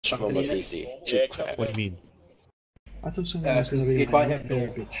from my PC. What do you mean? I thought something was going to be. If I have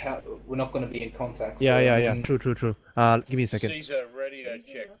we're not going to be in contact. Yeah, so, yeah, I yeah. mean, True. Give me a second. Caesar, radio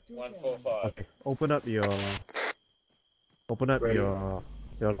check. 145. Okay. Open up your Ready. your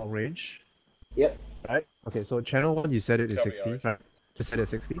long range. Yep. Right. Okay. So channel 1, you set it to Copy, 60. Alex. Right. Just set it at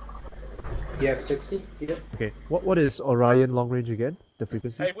 60. Yeah, 60. Yep. Okay. What is Orion long range again? The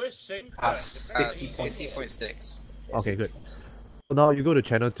frequency? Hey, where's Sig? 60.6. Okay, good. So now you go to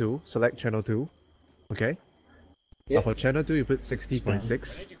channel 2, select channel 2. Okay. Yep. Now for channel 2, you put I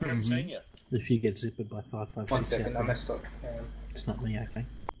 60.6. need to grab Senior. If you get zippered by 556, 1 second, I messed up. it's not me, okay.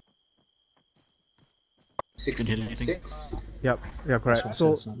 66. Yep. Yeah, correct. That's So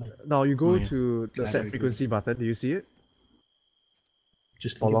what I said, it's not me. now you go Oh, yeah. to the I set agree. frequency button. Do you see it?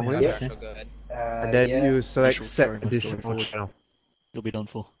 Just For think long about range? it, okay? Go ahead. And then yeah. you select Initial set current is still additional full. channel. You'll be done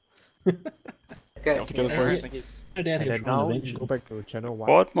for. Okay. To go as far as No doubt And he'll then try now and you eventually. go back to channel 1.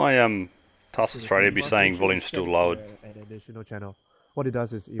 Why'd my Task Australia be saying volume's still lowered? An additional channel. What it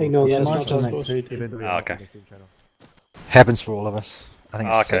does is it Hey, no, Yeah, that's mine's not on that supposed too. even though you're Ah, not okay. on the same channel. Happens for all of us. I think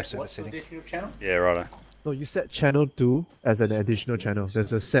Ah, it's okay. super What's the setting. additional channel? Yeah, righto. No, you set channel 2 as an additional channel.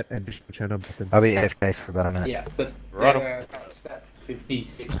 There's a set additional channel button. I'll be AFK for about a minute. Yeah, but Right. that's at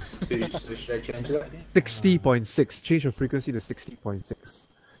 56 to, so should I change that? 60.6. Change your frequency to 60.6.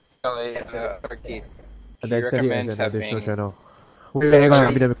 Arcade. And Do you then set it as recommend an additional having- channel. Wait, hang on.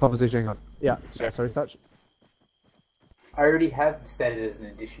 I'm in the conversation. Hang on. Yeah, sorry, Touch. I already have set it as an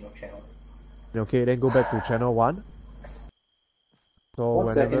additional channel. Okay, then go back to channel 1. So 1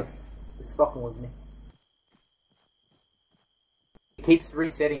 whenever. second. It's fucking with me. It keeps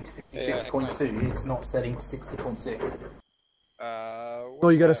resetting to 56.2. It's not setting to 60.6. No,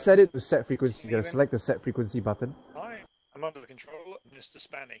 you gotta set it to set frequency. You gotta select the set frequency button. Hi, I'm under the control of Mr.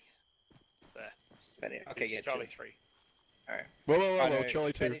 Spanny. There. Okay, This yeah. is Charlie 3. Alright. Whoa,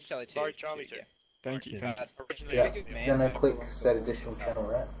 Charlie 2. Charlie 2. Sorry, Charlie 2. Yeah. Thank you. That's originally Yeah. Man. Then I click set additional channel,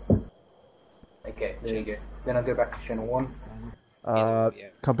 right? Okay, there you go. Then I go back to channel 1. Yeah.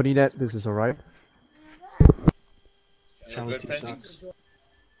 Company net, this is alright. Charlie good, 2 Painting? sucks.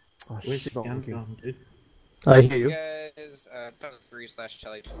 Oh, Where's shit, it not going working. from, dude? I hear You you. guys, Charlie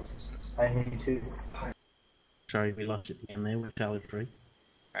 3/Charlie 2. I hear you too. Sorry, we lost it again there with Charlie 3.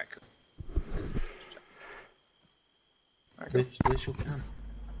 Alright, cool. Alright, cool. Where's your cam?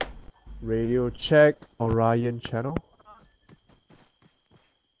 Radio check, Orion channel.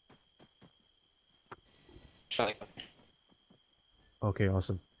 Charlie. Okay,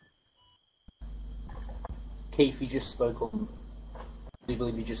 awesome. Keith, you just spoke on. I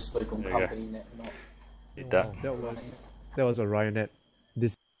believe you just spoke on There you go. company net, not. Did that. That was Orion net.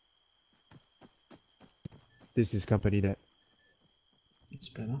 This is company net. It's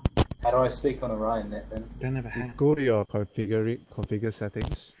better. How do I speak on Orion net then? Don't have a hat. Go to your configure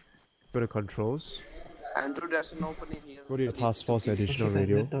settings. Go to controls. Andrew, there's an opening here. Go to your task force additional What's that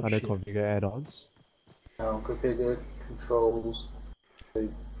radio net dot under shit? configure add-ons. Configure controls. Go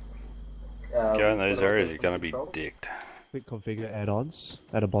in those what do I areas, do you're for gonna be control? dicked. Click configure add-ons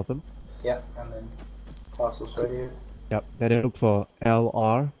at the bottom. Yeah, and then Castles Radio. Yep. Then look for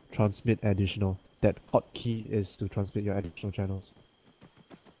LR transmit additional. That hotkey is to transmit your additional channels.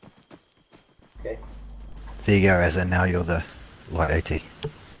 Okay. There you go, as in now you're the light AT.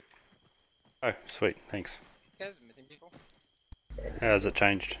 Oh, sweet, thanks. You guys missing people? How's it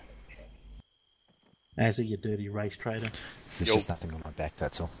changed? As a you dirty race trader. There's Yo. just nothing on my back,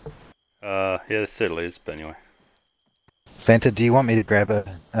 that's all. Yeah, it still is, but anyway. Fanta, do you want me to grab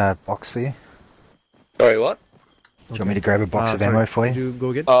a box for you? Sorry, what? Do you want me to grab a box of sorry, ammo for Did you? you go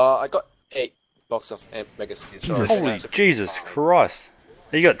again? I got 8 box of magazines. Jesus. Holy Jesus Christ!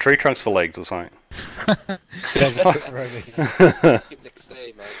 You got tree trunks for legs or something? Next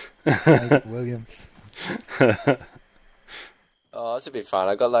day, man. Williams. Oh, this will be fun.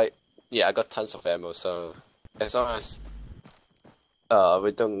 I got tons of ammo, so as long as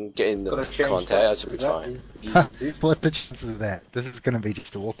we don't get in the Gotta change contact, that, that should be that fine. is easy to do. What's the chances of that? This is going to be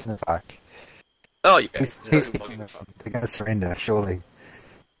just a walk in the park. Oh, yeah. They're going to surrender, surely.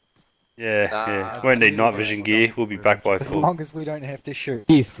 Yeah, yeah. Won't need night vision gear. We'll be back by As 4. long as we don't have to shoot.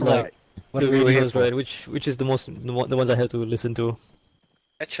 Keith, Right. What are the we here radios, for? right? Which is the ones I have to listen to?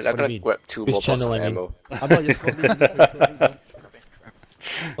 Actually, I'm What do you gonna mean? grab 2 Which more boxes channel, of I mean? ammo. I'm not just holding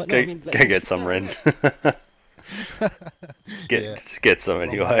What, no, I mean, Go get some, Ren. Get some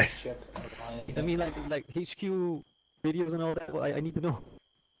anyway. I mean, like HQ radios and all that. I need to know.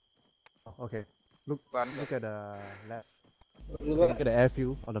 Okay. Look at the left. Look Look at at the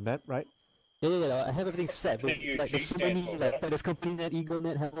airfield on the map, right? Yeah. I have everything set, but like there's so many there's company net, Eagle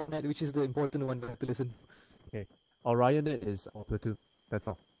net, Hello net, which is the important one to listen. Orion net is our platoon. That's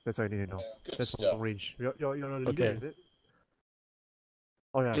all. That's all I need to know. Good That's stuff. long range. You're a leader, Okay. is it?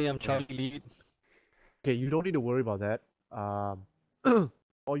 Oh yeah. I'm Charlie lead. Okay, you don't need to worry about that. All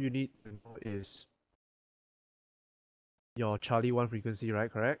you need to know is your Charlie 1 frequency,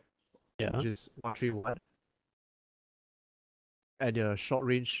 right? Correct? Yeah. Which is 131. And your short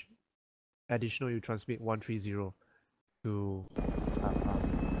range additional, you transmit 130 to who's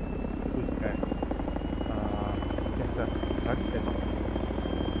the guy? Chester. Right? That's all.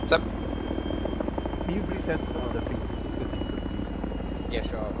 What's up? Can you brief that on the frequencies because he's confused? Yeah,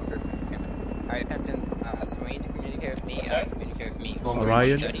 sure. Alright, Captain, so when you communicate with me, communicate with me.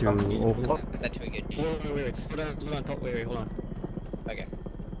 Orion to Overlord. That's really good. Wait. Hold on. Okay.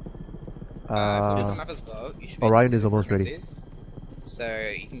 For this map as well, you should be Orion able to is almost ready. frequencies. So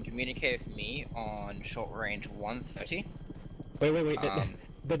you can communicate with me on short range 130.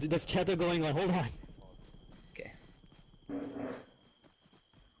 Wait. There's chatter going on. Hold on. Okay.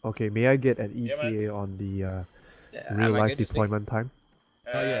 Okay, may I get an Yeah, ETA on the Am real I life good to speak? deployment time?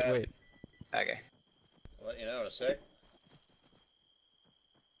 Oh yeah, wait. Okay. I'll let you know in a sec.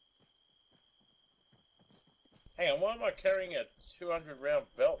 Hang on, why am I carrying a 200 round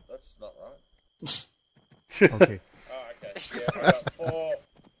belt? That's not right. Okay. Oh, okay. Yeah, I got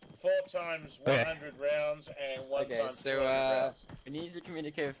four times 100 rounds and one Okay, times so 200 rounds. when you need to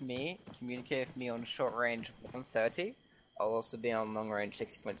communicate with me on short range 130. I'll also be on long range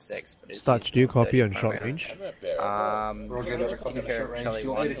 60.6. But it's Starch, do you copy on 130. short range? I'm not bad. Roger, you that's can copy on go short range. Charlie Do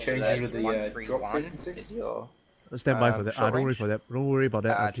you want me 1, to so change that's you the drop 131 frequency? is your Stand by for that. short Don't worry range. for that. Don't worry about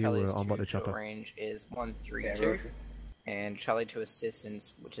that until Charlie we're on board the short chopper. range is Yeah, 132, Roger. and Charlie 2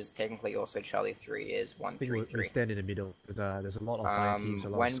 assistance, which is technically also Charlie 3, is I think we'll 133. stand in the middle because there's a lot of fire teams, a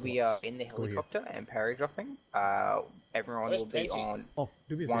lot of When we are squads. in the Go here. helicopter and paradropping, everyone Where's will be Penty? on Oh,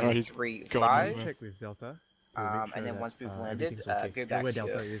 do me a favor. 135. Check with Delta. to make sure And then that, once we've landed, everything's okay. go You know back where to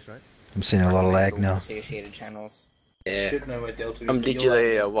Delta your is, right? I'm seeing a lot of lag now. associated channels. Yeah. Should know where Delta is. I'm You're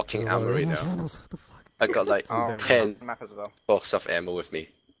literally like- a walking armor right now. I got like Oh, 10 map as well. box of ammo with me.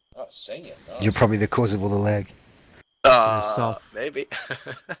 Oh, senior. Nice. You're probably the cause of all the lag. south. Maybe.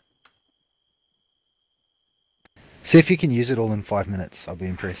 See if you can use it all in 5 minutes. I'll be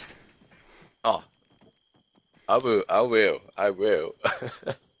impressed. Oh. I will. Alright,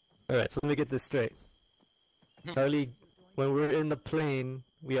 so let me get this straight. Charlie, when we're in the plane,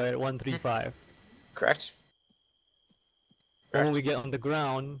 we are at 135. Correct? And when we get on the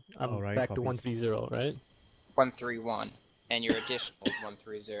ground, I'm Alright, back to copies. 130, right? 131. And your additional is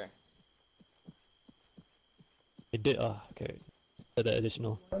 130. It did, okay. So the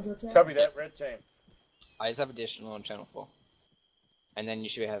additional. Copy that, red team. I just have additional on channel 4. And then you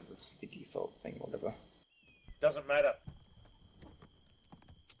should have the default thing, whatever. Doesn't matter.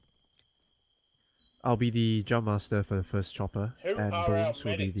 I'll be the jump master for the first chopper, Who and are Bones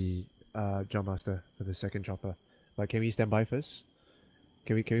our will be the jump master for the second chopper. But can we stand by first?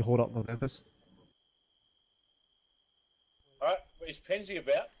 Can we hold up on them first? Alright, is Penzi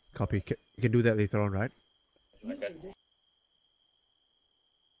about? Copy. You can do that later on, right? Okay.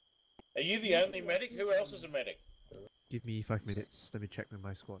 Are you the only medic? Who else is a medic? Give me 5 minutes. Let me check with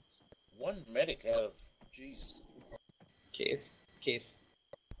my squads. One medic out of... Jesus. Keith.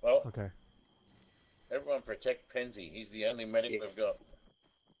 Well, Okay. everyone protect Penzi. He's the only medic we've got.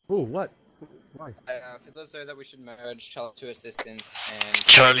 Oh, what? Why? For those that we should merge Charlie 2 assistance and...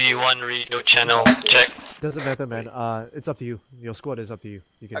 Charlie 1 radio channel, check. Doesn't matter, man. It's up to you. Your squad is up to you.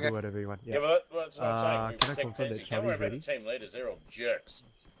 You can Okay. do whatever you want. Yeah, Yeah. but that's what I'm saying. We can I protect confirm that Penzi. Don't worry Charlie's about the team leaders. They're all jerks.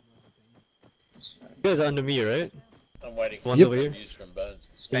 You guys are under me, right? I'm waiting for One's the over here. news from Bones.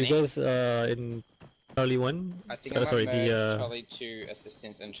 So you guys in Charlie 1? I think I sorry, might merge the Charlie 2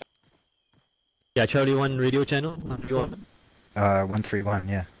 assistance and yeah, Charlie 1 radio channel. 131. 131,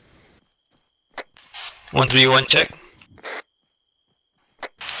 yeah. 131, check.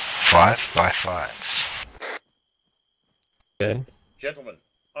 5 by 5. Okay. Gentlemen,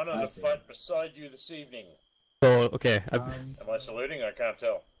 honor the fight beside you this evening. So okay, Am I saluting? I can't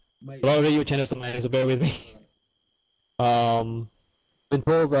tell. a lot of radio channels on mine, so bear with me. Been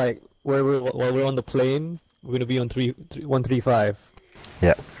told like while we're on the plane, we're gonna be on 135.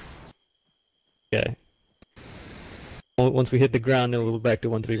 Yeah. Okay. Once we hit the ground, then we'll go back to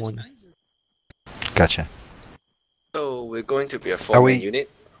 131. Gotcha. So we're going to be a Are 4-man we- unit.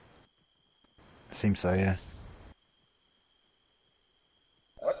 Seems so, yeah.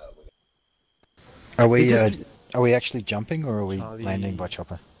 What? Are we just- are we actually jumping or are we Charlie- landing by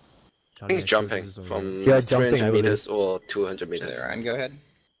chopper? I think it's jumping from Yeah, jumping, 300 I meters or 200 meters. Ryan, go ahead.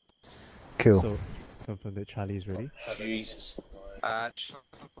 Cool. So, confirm that Charlie is ready. Jesus.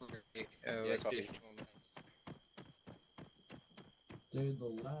 Yes, Dude, the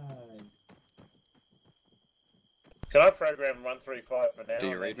lag. Can I program 135 for now? Do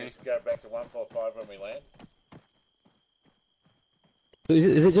you and read then me? just go back to 145 when we land?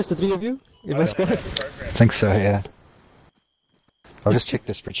 Is it just the three of you in my squad? I think so, yeah. I'll just check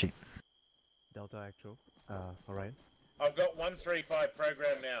the spreadsheet. Delta actual. Alright. I've got 135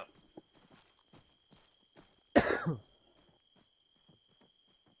 programmed now.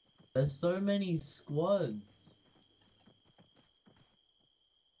 There's so many squads.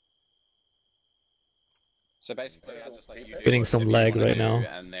 So basically, I'll just let you do Getting what- some if you lag wanna right do, now.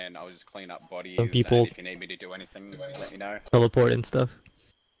 and then I'll just clean up bodies. Some people- And if you need me to do anything, let me know. Teleport and stuff.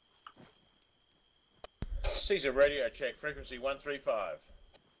 Caesar radio check, frequency 135.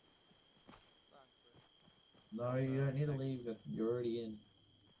 No, you don't need to leave. You're already in.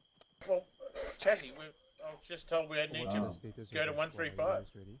 Well, Chassis, I was just told we need What's to the status go of to the 135. squad? Are you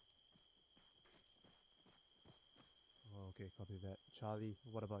guys ready? Oh, okay, copy that. Charlie,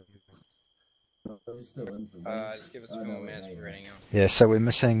 what about you guys? Just give us a few more minutes. We're running out. Yeah, so we're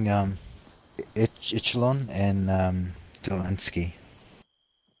missing Echelon and Delansky.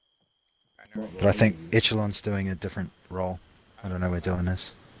 But I think Echelon's doing a different role. I don't know where Dylan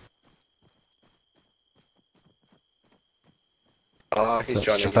is. Oh, he's So-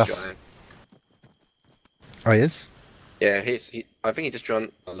 joining. so He's that's- joining. Oh, he is? Yeah, I think he just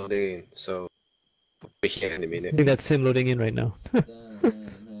joined loading in, so we'll be here in a I minute. think that's him loading in right now.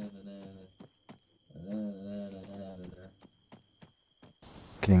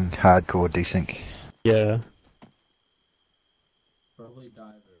 Getting hardcore desync. Yeah. Probably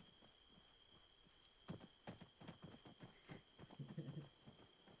diver.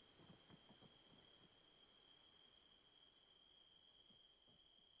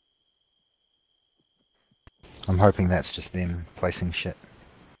 I'm hoping that's just them placing shit.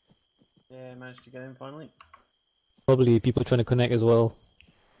 Yeah, managed to get in finally. Probably people trying to connect as well.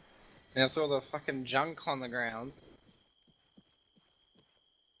 And I saw the fucking junk on the ground.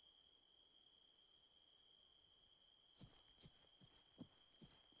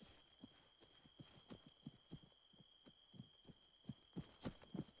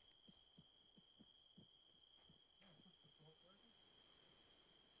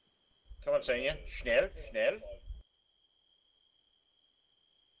 Come on, Senior. Schnell, schnell.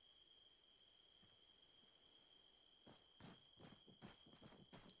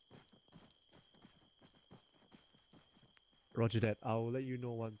 Roger that. I'll let you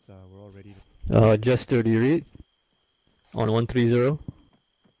know once we're all ready. Jester, do you read? On 130.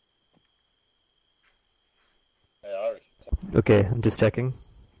 Hey, Irish. Okay, I'm just checking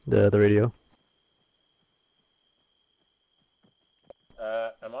the radio.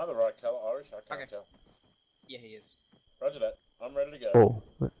 Am I the right colour, Irish? I can't tell. Yeah, he is. Roger that. I'm ready to go.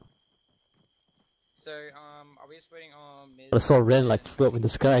 Oh. So, are we just waiting on I saw Ren like float in the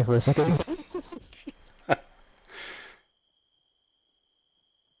sky for a second.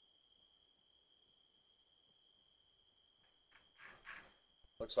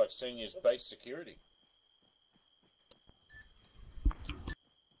 Looks like Senior's base security.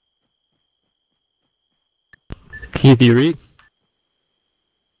 Keith, do you read?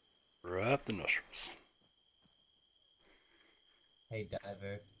 Right up the nostrils. Hey,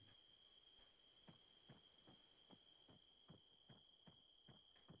 diver.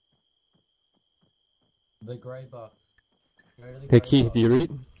 The grey box. Go to the Hey grey Keith, box. do you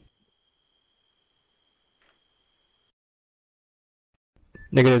read?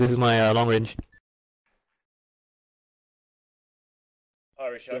 Negative, this is my long range.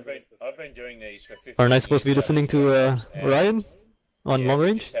 Irish, I've been doing these for 15 Aren't I supposed to be years now, listening to and Ryan? On yeah, long you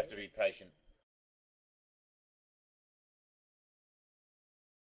range? just have to be patient.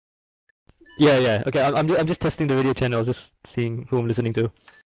 Yeah, yeah. Okay, I'm just testing the radio channel, just seeing who I'm listening to.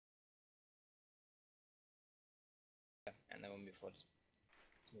 And then one before just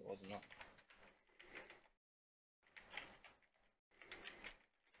it was not.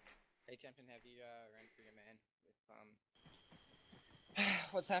 Hey Champion, have you ran through your man with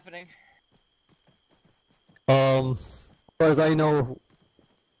what's happening? As far as I know,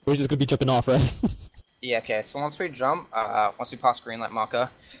 we're just gonna be jumping off, right? Yeah, okay, so once we jump, once we pass green light marker,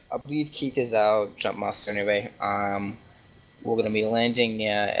 I believe Keith is our jump master anyway. We're going to be landing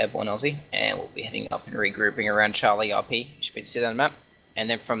near Airborne Aussie, and we'll be heading up and regrouping around Charlie RP. You should be able to see that on the map. And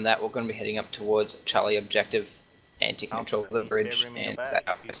then from that, we're going to be heading up towards Charlie Objective and taking control of the bridge and that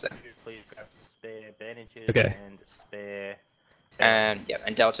outfit there. Please grab some spare bandages Okay. and spare. And yeah,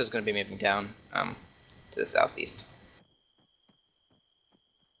 and Delta's going to be moving down to the southeast.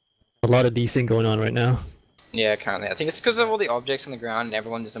 A lot of desync going on right now. Yeah, currently. I think it's because of all the objects on the ground and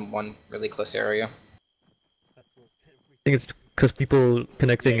everyone's in one really close area. I think it's Because people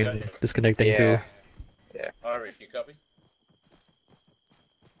connecting and disconnecting too. Yeah. Irish, you copy?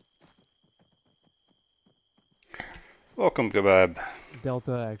 Welcome, Kebab.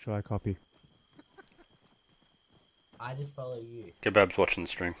 Delta, actual, I copy. I just follow you. Kebab's watching the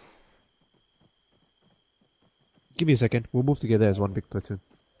stream. Give me a second. We'll move together as one big platoon.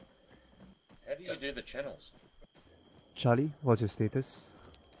 How do you do the channels? Charlie, what's your status?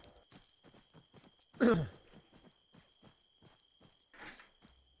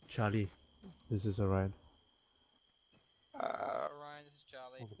 Charlie, this is Orion. Ryan, this is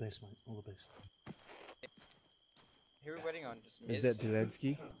Charlie. All the best, mate. All the best. Who are we waiting on? Just Is Miz? that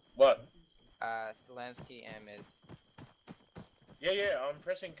Zelensky? What? Stelansky and Miz. Yeah, I'm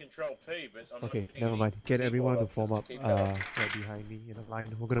pressing Control P, but I'm Okay, not getting never any mind. Get everyone to keyboard form up options to keep going. right behind me in a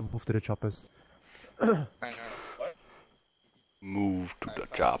line. We're gonna move to the choppers. I know. What? Move to the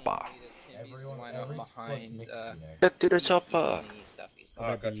chopper. Everyone, line every up squad's behind, mixed, you know. Get to the chopper. Oh,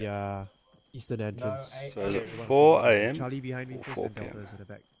 At the gotcha. eastern entrance. So is it 4 AM? Charlie behind me, or first 4 and PM? Delta's in the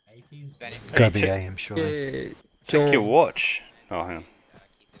back. 80s. Gotta be check- AM, surely. Yeah. Check your watch. Oh, hang on.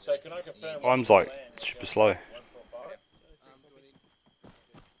 So can I confirm? Time's like super slow.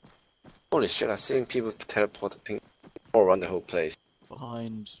 Holy shit, I've seen people teleport all around the whole place.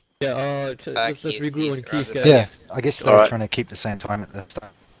 Behind. Yeah, let's Keith, regroup he's when around Keith the gets. Yeah, I guess they're Alright. trying to keep the same time at the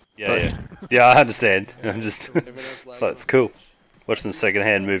start. Yeah. I understand. I'm just. It's cool. Watching the second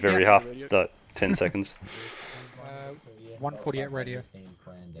hand move every half, like 10 seconds. 148 radio.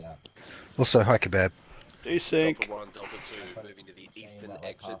 Also, hi Kebab. Desync. Delta 1, Delta 2, moving to the eastern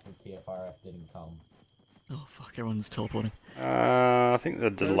exit. Half of TFRF didn't come. Oh fuck! Everyone's teleporting. I think the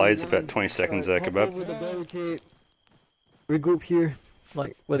delay's about 20 seconds there, Hop Kebab. over the barricade. Regroup here,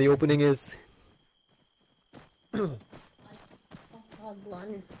 like where the opening is.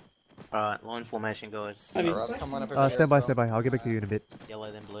 Alright, line formation, guys. Russ, come on up over Stand by, here as stand by. I'll get back to you in a bit. Yellow,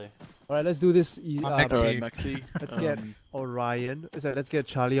 then blue. Alright, let's do this. Alright, Maxi. Let's get Orion. Sorry, let's get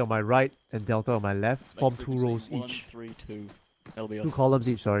Charlie on my right and Delta on my left. Form 2 rows each. 132. 2 columns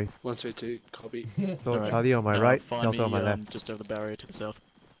each, sorry. 132. Copy. So Charlie on my right, Delta on my left. Just over the barrier to the south.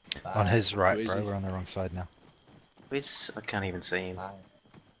 On his right, bro. We're on the wrong side now. Which I can't even see him. Hi.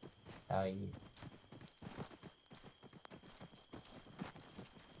 How are you?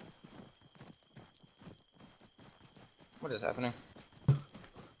 What is happening?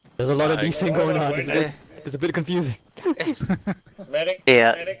 There's a lot of desync going on. It's a bit confusing. Medic?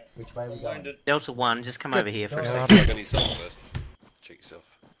 Yeah. Medic? Which way we going? Wounded. Delta 1, just come over here for a second. Check on yourself first. Check yourself.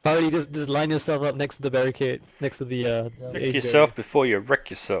 Probably just line yourself up next to the barricade, next to the Check age yourself before you wreck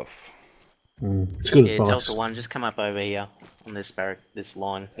yourself. It's good Yeah, advice. Delta 1, just come up over here on this this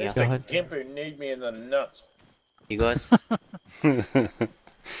line here. There's the gimp who need me in the nuts. You guys?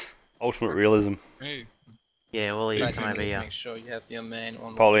 Ultimate realism. Yeah, well, you Back come in, over just here. make sure you have your man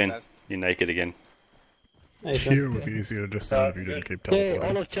on. Pauline, you're naked again. Here would be easier to decide if you didn't keep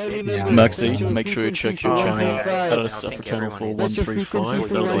all of Charlie members. Maxi, make sure you check your channel. Add a I separate think channel everyone for is. Set your frequencies 135.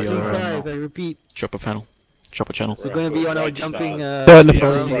 to That'll be 135, I repeat. chopper panel. Chopper channel. We're going to be on our jumping Burn the speed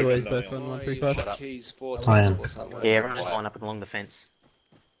phone. anyways, both on 135. Shut up. I am. Yeah, everyone just line up along the fence.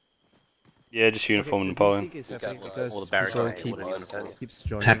 Yeah, just uniform Napoleon. Or the barricade, whatever you want to call it. Keeps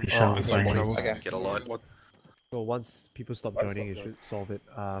joining. Tap yourself. Okay. Get a line. So once people stop joining, it should solve it.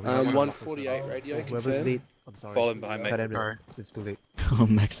 148 radio. Whoever's confirmed. late, I'm sorry. Falling behind me. Cut in, it's too late. Oh,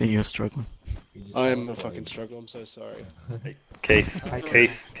 Maxi, you're struggling. I am a fucking struggle, I'm so sorry. Keith.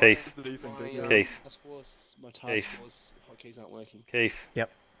 Keith. My task Keith. force hotkeys aren't working. Keith.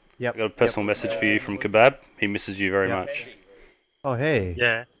 Yep. I got a personal message for you from Kebab. He misses you very Yep. much. Oh, hey.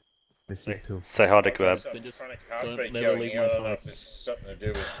 Yeah. Miss you too. Say hi to Kebab. Some just chronic don't heartbeat never going. leave I my don't know side. if this is something to do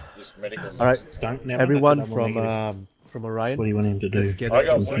with this medical Alright, nonsense. Don't now. everyone that's another negative. from Orion, What do you want him to do? let's get I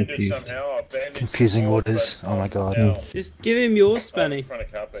got I'm wounded confused. somehow. I bandaged Confusing the orders. but Oh my god. now Just give him your I have Spanny.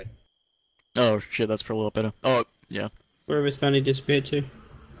 chronic heartbeat. Oh shit, that's probably a lot better. Oh, yeah. Wherever Spanny disappeared to.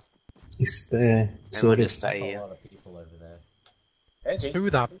 He's there. Everyone Sorted. just stay That's a here. lot of people over there. Angie? Who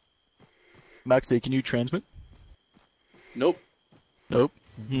that? Maxi, can you transmit? Nope. Nope.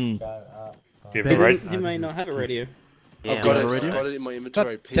 Shut up. Give But it right. He may not have a radio. Yeah, I've got it, radio? got it in my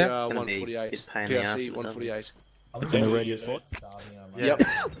inventory. PR Gonna be a 148. bit pain in the ass, PRC but, 148. It's in the radio slot. Yep.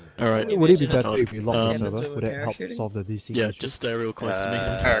 Alright. Would it be better if you lock the Um, server? Would it help solve the DC Yeah, issue? just stay real close to me.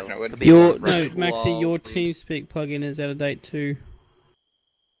 Eric, no, would. Your Right. no, Maxi, your TeamSpeak plugin is out of date too.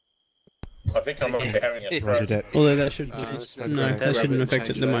 I think I'm already having a Roger stroke. that. Although that should Let's no, grab that it shouldn't and affect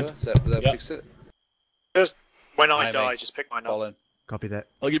it. change Never over. mind. Does that Yep. fix it? When I Hi, die, mate. just pick mine up. Colin. Copy that.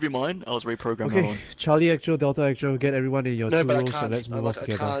 I'll give you mine. I was reprogrammed that Okay, one. Charlie Actual, Delta Actual, get everyone in your No, two but I rows, so can't. let's move off I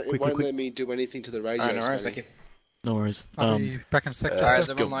together. can't. It Quick, won't quick, let me do anything to the radio. Alright, no worries, thank you. No worries. I'll be back in sector. Alright, is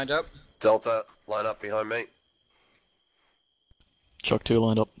everyone lined up? Delta, line up behind me. Chuck 2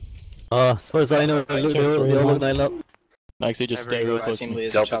 lined up. As far as I know, they all look lined up. Actually, just stay real close.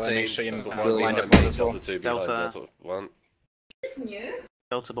 Delta team, make sure you're one lined up behind me, as well. Delta 2 behind Delta. Delta 1. This new?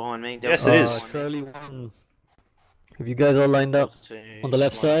 Delta behind me. Yes, Delta it is. Charlie 1. Have you guys all lined up on the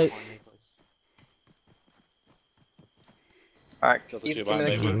left side? Alright,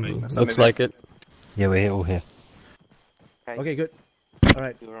 Looks like it. Yeah, we're here, all here. Okay, good.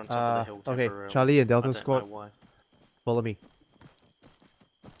 Alright. We were on top of the hill Okay, temporarily. Charlie and I Delta don't know squad, why. follow me.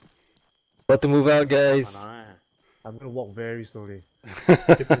 About to move out, guys. I know. I'm gonna walk very slowly.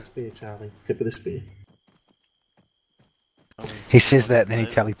 Tip of the spear, Charlie. Tip of the spear. He says that, then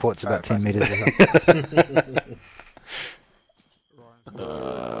he teleports about 10 meters.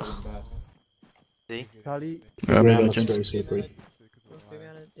 See? Charlie. Very gents. Very slippery.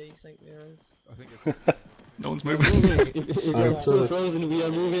 No one's moving. It's still frozen, we are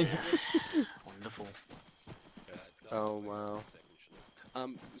moving. Wonderful. Oh wow.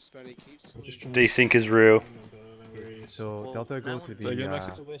 Spanny keeps. Desync is real. So Well, Delta go now to we're the My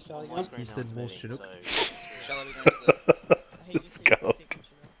screen now is easternmost moving, Chinook. so- Shall I be going to the... Go.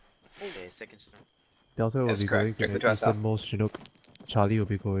 Yeah, second Chinook. Delta will That's be correct. going to Directly the to our south. easternmost Chinook. Charlie will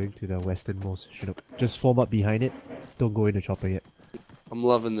be going to the westernmost Chinook. Just form up behind it. Don't go in the chopper yet. I'm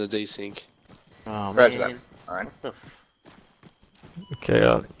loving the desync. Oh Roger that. man. Alright. Okay,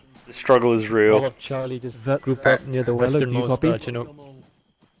 The struggle is all real. of Charlie just That- group up near the Velok, do you westernmost copy? Chinook.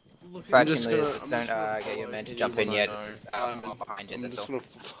 Faction just gonna- leaders, just don't get your men to jump in yet. I'm Not behind it, I'm that's just all.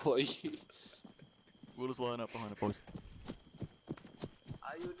 gonna follow you. We'll just line up behind it, boys.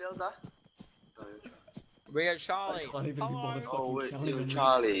 Are you Delta? We are Charlie. Oh, wait, you're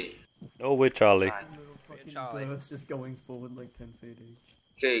Charlie. Oh, we're Charlie. Charlie. just going forward like 10 feet each.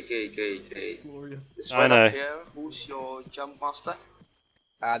 Okay. Glorious. It's I right know. up here. Who's your jump master?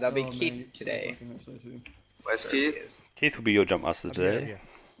 That'll be Keith today. Where's Keith? Keith will be your jump master today.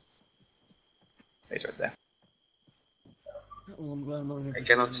 He's right there. Well, I'm glad I'm not in I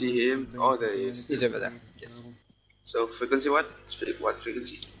cannot see him. Oh, there he is. He's over there. Yes. So frequency what? What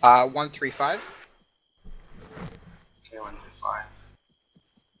frequency? 135. Okay, 135.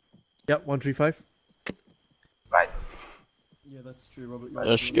 Yep, 135. Right. Yeah, that's true, Robert.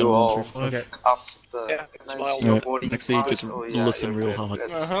 Yes, You go all on, 35. Okay. after. Yeah, Can it's I my see your Alright, body next week, just parts? Oh, listen you're real good.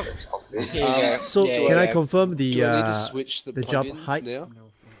 hard. That's obvious. So Yeah, can I yeah. confirm the Do I need to switch the jump plugins height? now?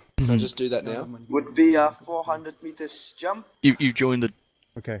 Can I just do that now? Would be a 400 meters jump. You joined the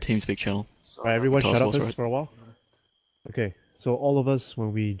Okay. TeamSpeak channel. So Alright, everyone Task shut up force, first right? for a while. Okay, so all of us,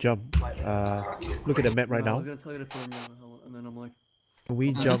 when we jump, look at the map right No, I now. was gonna tell you to put on your helmet, and then I'm like, When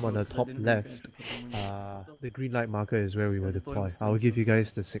we jump on the top didn't left, actually put them on. the green light marker is where we will I just thought it deploy. was I will give you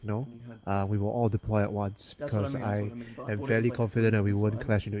guys the signal. and you had- We will all deploy at once That's what I because mean, that's what I mean, but I am thought it fairly was, like, confident that we three won't inside.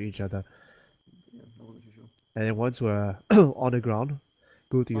 clash into each other. Yeah, I wasn't too sure. And then once we're on the ground,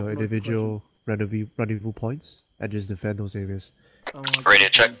 go to Not- your not a individual rendezvous points and just defend those areas. Oh, I Radio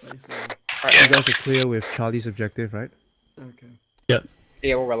got check. base, or- You guys are clear with Charlie's objective, right? Okay.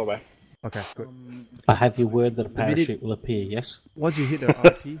 Yeah, we're well aware. Okay, good. I have your word that a The minute- parachute will appear, yes? Once you hit the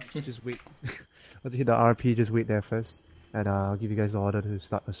RP, just wait. Once you hit the RP, just wait there first, and I'll give you guys the order to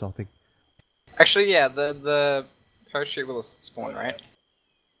start assaulting. Actually, yeah, the parachute will spawn, right?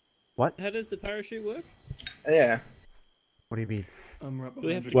 What? How does the parachute work? Yeah. What do you mean? I'm right Do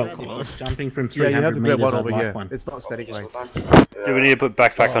we have behind to you. Well, jumping from Yeah, you 300 have to grab meters, one I'd over like here. one. It's not static line. Do we need to put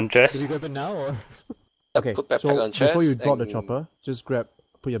backpack on Do chest? we grab it now or? Okay, Put backpack so on before you chest drop the and- chopper, just put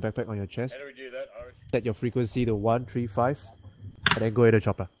your backpack on your chest, How do we do that? set your frequency to 135, and then go in the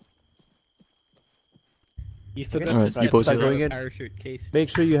chopper. You forgot Alright, to you boys start here. going in. parachute, Keith. Make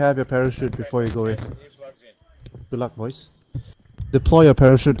sure you have your parachute before you go in. Good luck, boys. Deploy your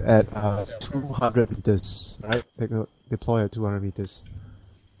parachute at 200 meters, right? Take note. Deploy at 200 meters.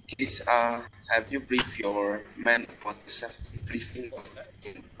 Please, have you briefed your men about the safety briefing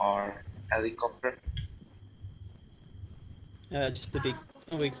in our helicopter? Just a big.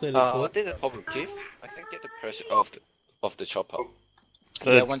 Oh, explain the There's a problem, Keith. I can't get the person off the chopper.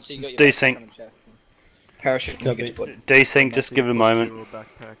 Yeah, once you got your Desync. backpack on the chest, parachute can get deployed. Desync, just give it a moment. Your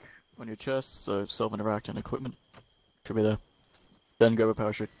backpack on your chest, so self-interact and equipment should be there. Then grab a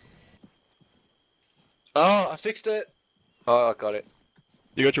parachute. Oh, I fixed it. Oh, I got it.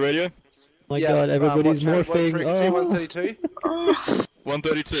 You got your radio? My god, everybody's Watch out, morphing. 132, Oh. 132.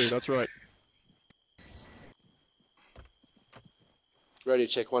 132, that's right. Radio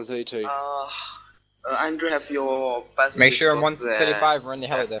check 132. Andrew, have your passengers Make sure got 135 run the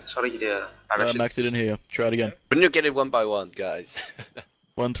heli there. Sorry, the Max it in here. Try it again. When you get it one by one, guys.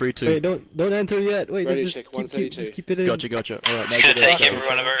 132. Wait, don't enter yet. Wait, Ready just check, keep 132. keep it in. Gotcha. Alright, It's going to take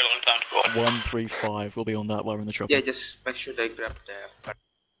everyone a very long time to go. 135. We'll be on that while we're in the chopper. Yeah, just make sure they grab the.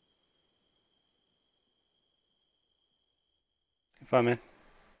 Fine, man.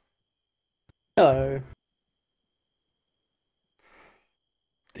 Hello.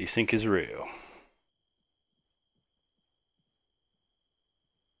 Desync is real.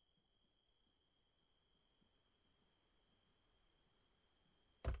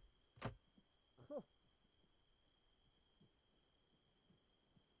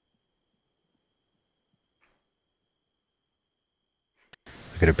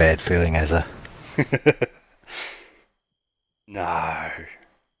 I've got a bad feeling, Azza. No.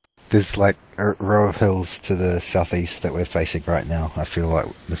 There's like a row of hills to the southeast that we're facing right now. I feel like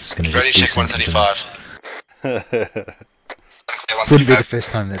this is going to Ready check just desync into 135. Wouldn't be the first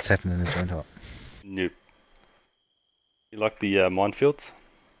time that's happened in a joint hop. Nope. You like the minefields?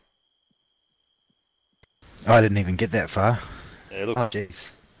 Oh, I didn't even get that far. Yeah, look. Oh,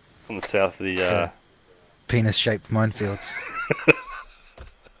 jeez. On the south of the... Penis-shaped minefields.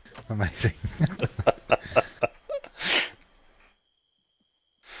 Amazing.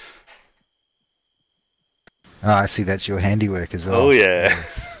 Oh, I see that's your handiwork as well. Oh, yeah.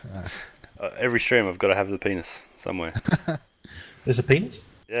 Yes. Every stream I've got to have the penis somewhere. There's a penis?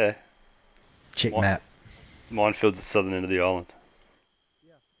 Yeah. Check map. Minefields at the southern end of the island.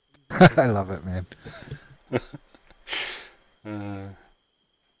 I love it, man.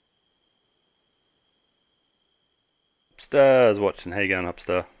 Upstairs watching. How you going,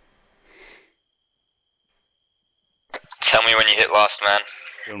 Upstar? Tell me when you hit last, man.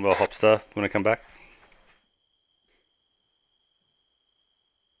 Doing well, Hopstar. Want to come back?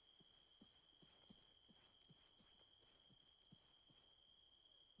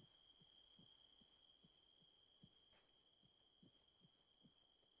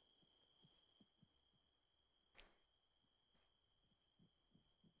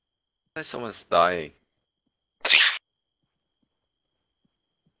 Someone's dying.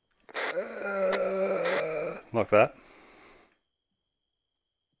 Like that.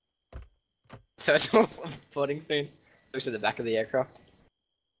 Turtle boarding soon. Looks at the back of the aircraft.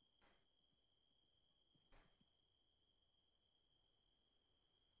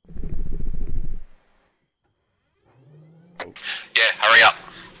 Yeah, hurry up.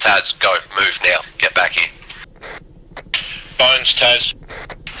 Taz, go. Move now. Get back here. Bones, Taz.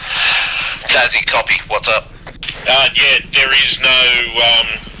 Tazzy, copy. What's up? Yeah, there is no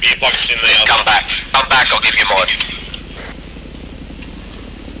earplugs in there. Come back. Come back, I'll give you mine.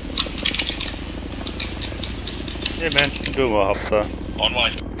 Yeah, man. I'm doing well, Hopstar. On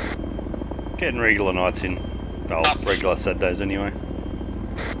way. Getting regular nights in. Oh, regular Saturdays anyway.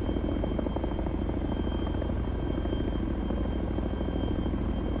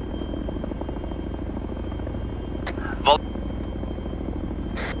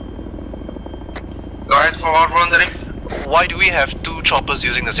 Go ahead, forward wandering. Why do we have two choppers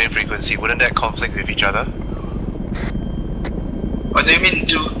using the same frequency? Wouldn't that conflict with each other? What do you mean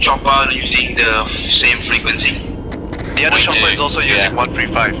two chopper using the same frequency? The other chopper is also using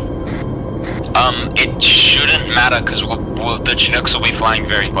 135. It shouldn't matter because the Chinooks will be flying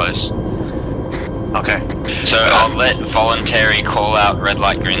very close. Okay. So I'll let voluntary call out red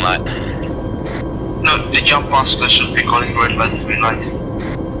light, green light. No, the jump master should be calling red light, green light.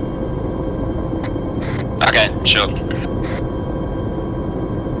 Okay, sure.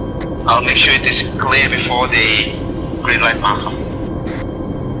 I'll make sure it is clear before the green light marker.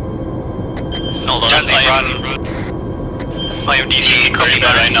 Hold on, I am DC copy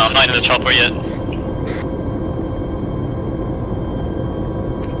that right now, I'm not in the chopper yet.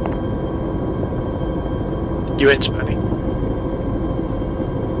 You in, Spanish.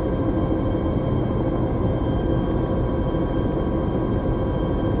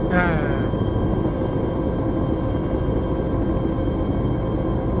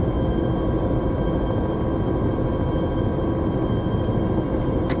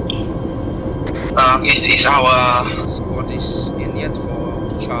 Is our squad is in yet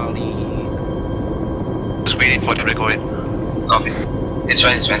for Charlie? Just waiting for him to go in. Copy. It's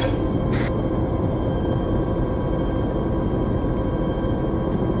fine, it's fine.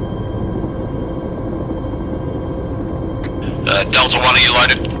 Delta 1, are you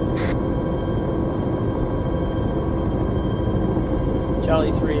loaded?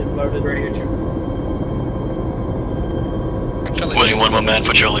 Charlie 3 is loaded. Radio 2. Charlie Waiting one more man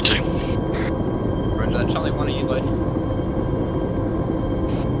for Charlie 2. Roger that. Charlie 1, are you loaded?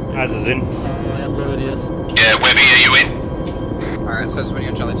 Az is in. I am loaded, yes. Yeah, Webby, are you in? Alright, so it's waiting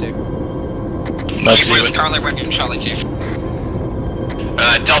on Charlie 2. That's We're currently waiting on Charlie 2.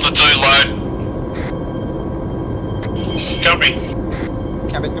 Delta 2 load. Copy.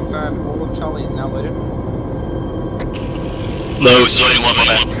 Cabby's confirmed. All of Charlie is now loaded. Load, loading one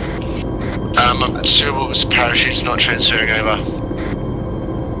more. Cerebral parachute's not transferring over.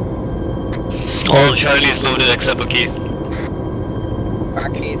 All of Charlie's loaded except for Keith.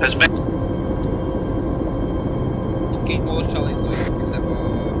 Back Keith. Has been. Keith, all of Charlie's loaded except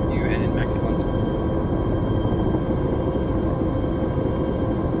for you and Maxi Bonds.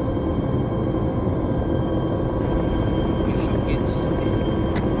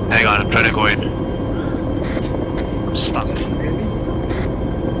 Hang on, I'm trying to go in. I'm stuck.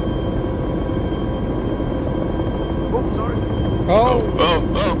 Oh,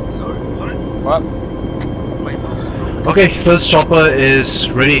 sorry. Sorry. What? Okay, first chopper is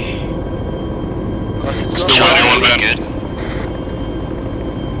ready. Still waiting on one man. Good.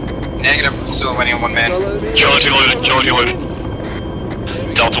 Negative, still waiting on one man. Charlie 2 loaded, Charlie 2 loaded.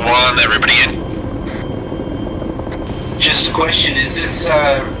 Delta 1, everybody in. Just a question, is this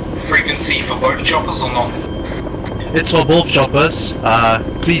frequency for both choppers or not? It's for both choppers.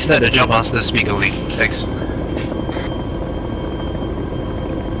 Please let the jump master speak only. Thanks.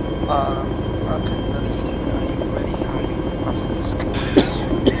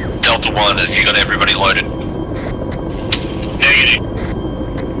 Delta 1, have you got everybody loaded? Negative.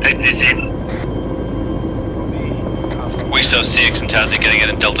 Take this in. We still have 6 and Towsy getting it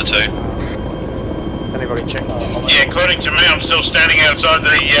in Delta 2. Anybody check? Yeah, according to me, I'm still standing outside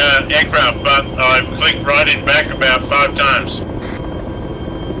the aircraft, but I've clicked right in back about 5 times.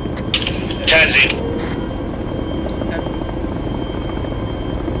 Taz in.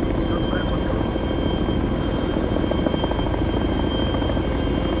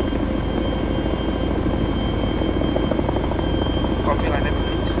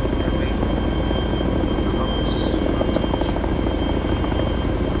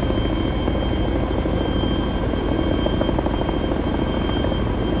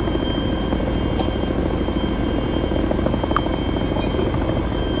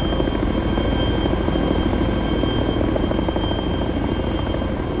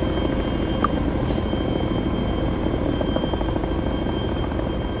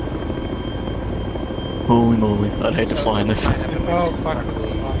 Holy moly, I'd hate to fly in this. Oh fuck.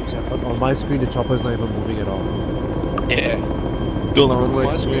 On my screen the chopper's not even moving at all. Yeah. Still on the runway.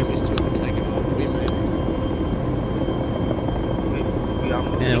 My screen is still taking off. We moving.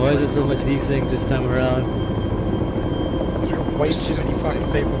 Man, why is it so much desync this time around? Way too many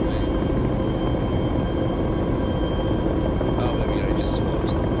fucking people. Oh, there we go, just spawned.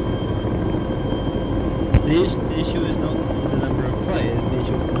 The issue is not the number of players, the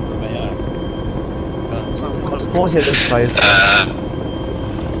issue is the number of AI.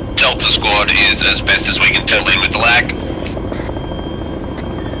 Delta squad is as best as we can tell in with the lag.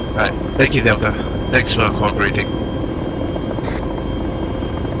 Right, thank you Delta. Thanks for cooperating.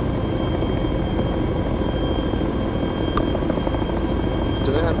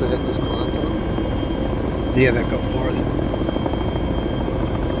 Do I have to hit this client on? Yeah, that got 4 of them.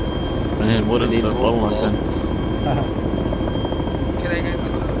 Man, what is the low one then? Can I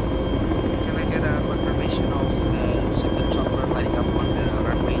get a confirmation of second chopper lighting up on the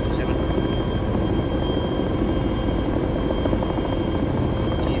runway 27?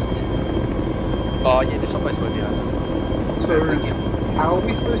 Oh yeah, the chopper's going behind us. So, how are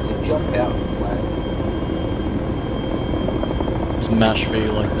we supposed to jump out of the flag? Smash for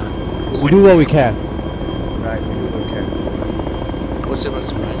you like that. We do what we can. Right, we do what we can. What's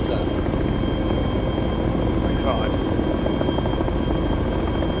everyone's range at? 25.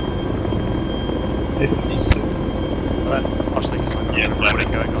 50. Well, that's partially because I've got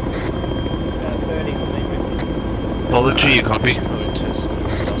floating going on. 30 for me, Dollar 2, you copy?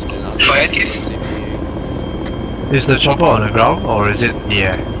 Is the chopper on the ground or is it in the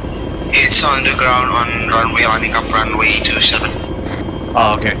air? It's on the ground on runway, lining up runway 27.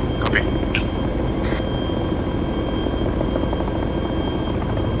 Oh, okay, copy.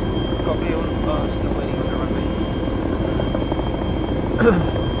 Copy, still waiting on the runway.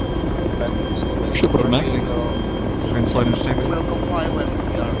 Should put a max. We're going to fly into safety. We'll comply when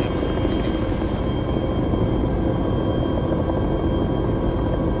we are able to.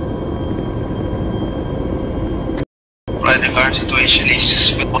 Right, the current situation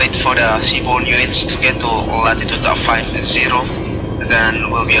is we'll wait for the seaborne units to get to latitude of 50, then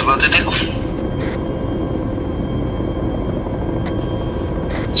we'll be able to take off.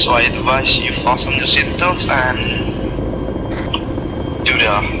 So I advise you fasten your seatbelts and do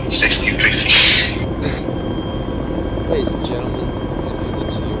the safety briefing. Ladies and gentlemen, if you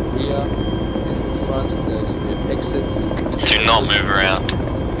look to your rear and the front, there's your exits. Do not move around. To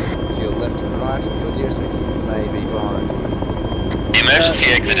your left and right, your nearest exit may be behind. The emergency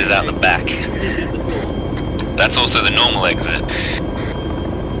exit is out the back. That's also the normal exit.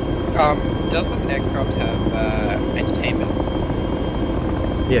 Does this aircraft have entertainment?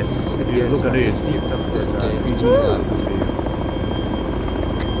 Yes, if you look under your seats,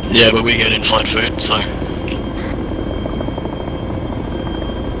 Yeah, but we get in-flight food, so...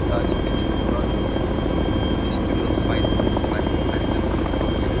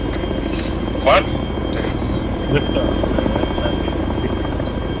 What?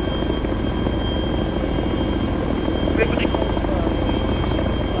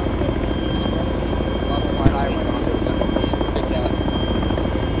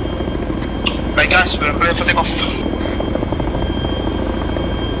 Right guys, we're ready for takeoff.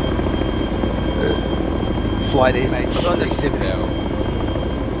 Flight is on the 7 now.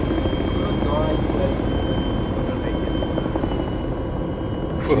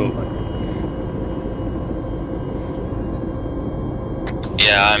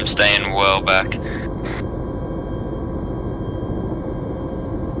 Yeah, I'm staying well back.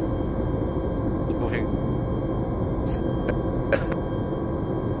 Moving.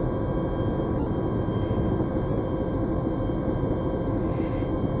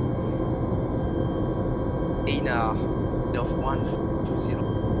 In of 120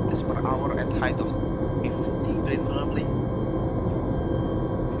 miles per hour at height of 50 preferably.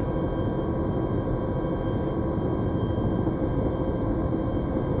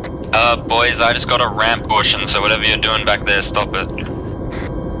 Boys, I just got a ramp caution, so whatever you're doing back there, stop it. Did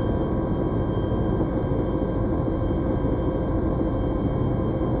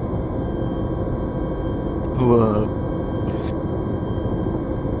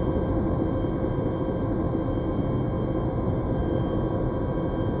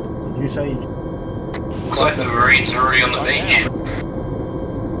you say? Looks like the Marines are already on the beach.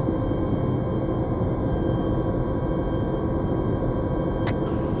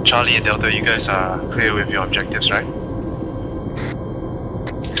 Charlie and Delta, you guys are clear with your objectives, right?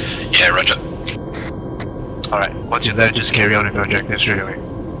 Yeah, roger. Alright, once you're there, just carry on with your objectives straight away.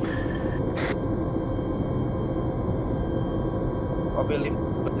 Copy, leave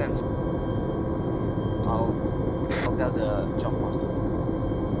for 10. I'll tell the jump master.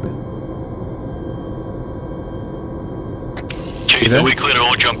 Chief, are we clear to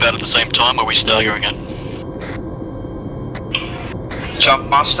all jump out at the same time, or are we staggering it? Jump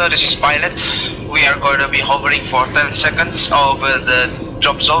master, this is pilot. We are going to be hovering for 10 seconds over the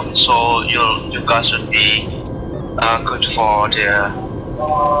drop zone, so you guys should be good for the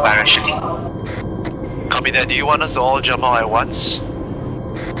parachuting. Copy that. Do you want us to all jump out at once?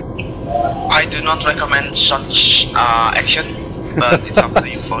 I do not recommend such action, but it's up to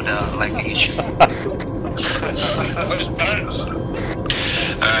you for the lighting issue.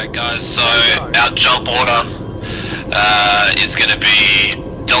 Alright guys, so our jump order is going to be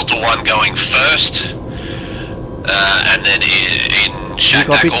Delta 1 going first, and then in shack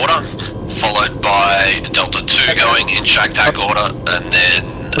tack order, followed by Delta 2 going in shack tack order, and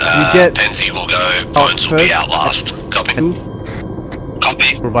then Penzi will go, Bones will be out last. Copy.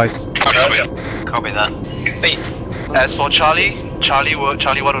 Copy. Improvise. Copy that. As for Charlie 1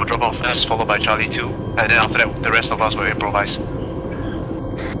 will drop off first, followed by Charlie 2, and then after that, the rest of us will improvise.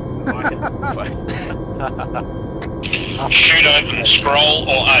 Shoot open, scroll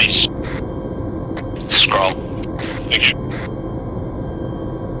or ace? Scroll. Thank you.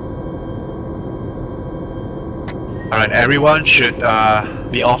 Alright, everyone should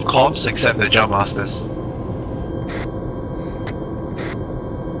be off comms except the jump masters.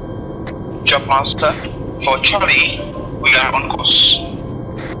 Jump master, for Charlie, we are on course.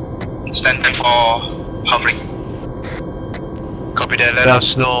 Stand by for hovering. Copy that, let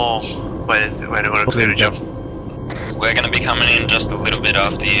us know when we're clear to jump. We're gonna be coming in just a little bit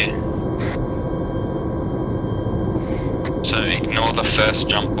after you. So ignore the first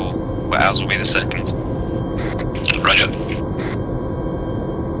jump ball, where ours will be the second. Roger.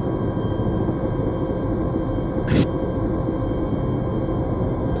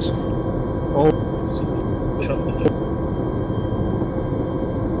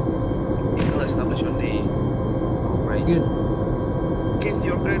 Vehicle established on the right. Give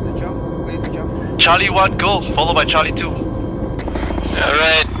your grade to jump. Ready to jump. Charlie 1 go, followed by Charlie 2.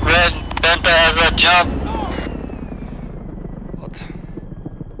 Alright, Red Panther has a jump. What?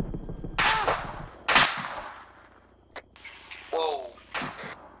 Whoa.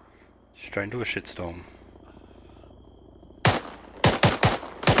 Straight into a shitstorm.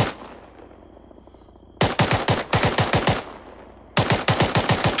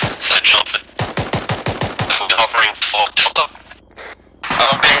 So jumping.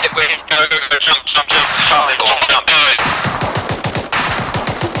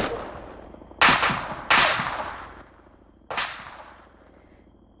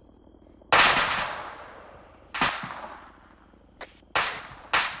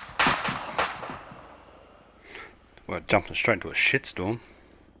 Well, jumping straight into a shitstorm.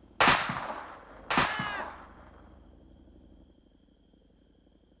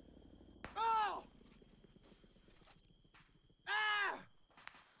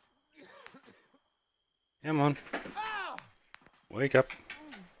 Come on. Wake up.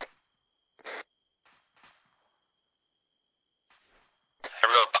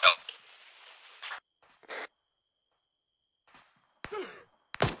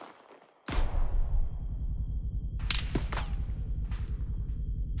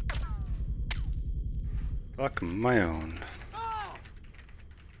 Like my own.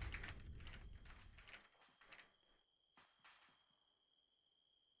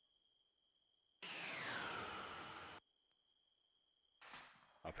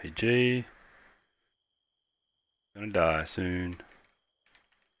 RPG. Gonna die soon.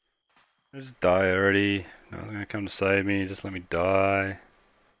 Just die already. Nothing's gonna come to save me. Just let me die.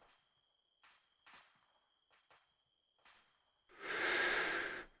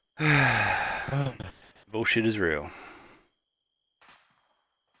 Bullshit is real.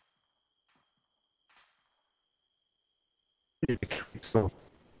 So, I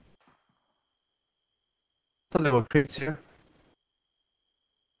thought there were crypts here.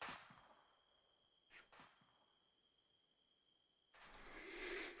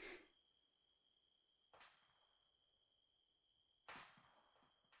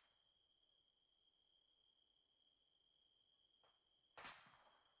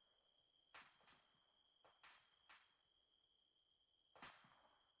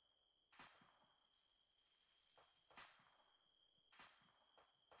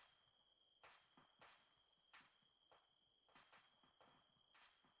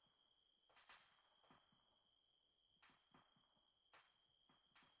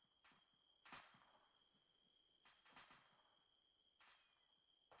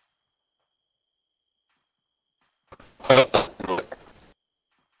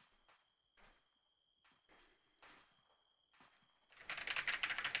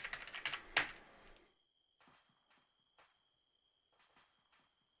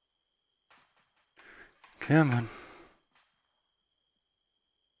 Come on.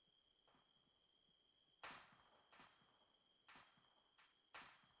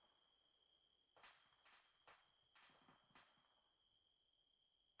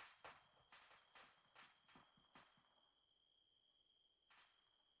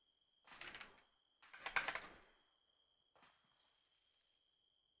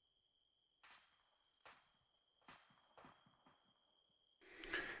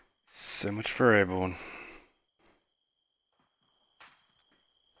 So much for Airborne.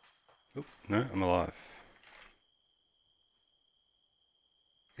 Oh, no, I'm alive.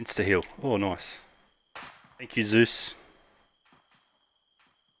 Insta heal. Oh, nice. Thank you, Zeus.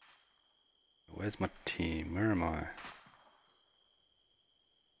 Where's my team? Where am I?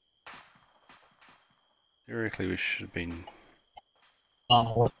 Theoretically, we should have been.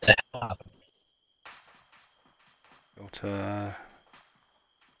 Oh, what the hell happened? Delta.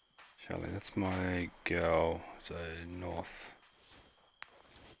 Charlie, that's my girl. So, north.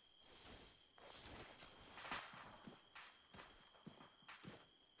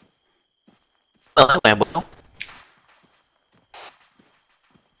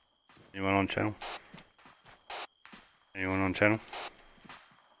 Anyone on channel? Anyone on channel?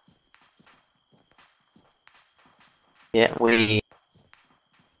 Yeah, we.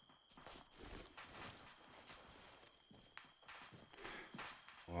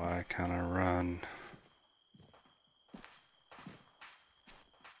 Why can't I run?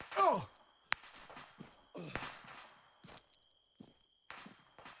 Oh.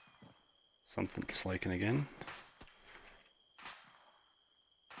 Something's leaking again.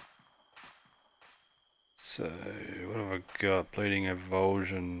 So, what have I got? Bleeding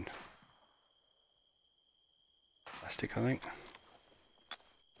avulsion. Plastic, I think.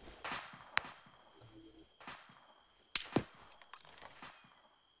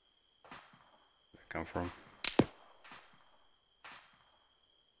 Where'd that come from?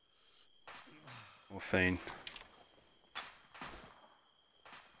 Morphine.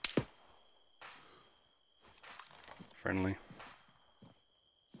 Friendly.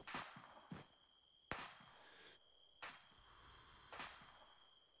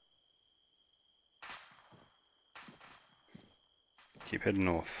 Keep heading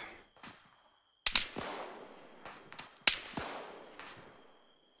north.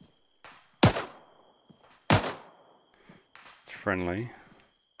 It's friendly.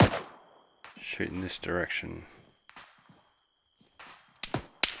 Shoot in this direction.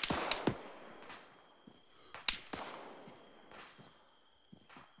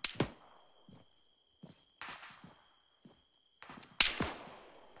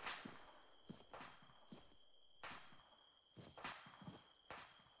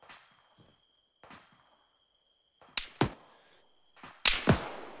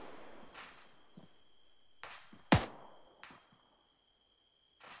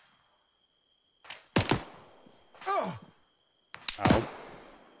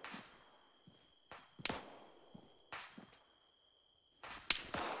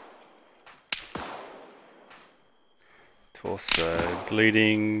 Torso,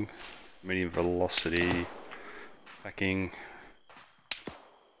 bleeding, medium velocity, hacking.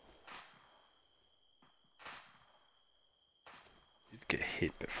 You'd get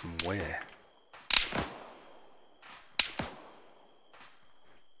hit, but from where?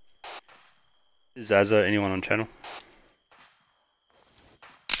 Is Azza anyone on channel?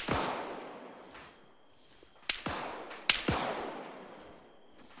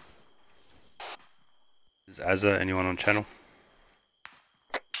 Is Azza anyone on channel?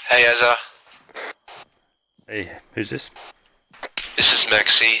 Hey Azza, Hey, who's this? this is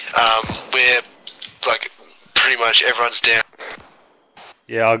Maxi. We're like pretty much everyone's down.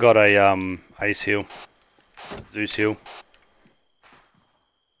 Yeah, I got a Ace heal, Zeus heal.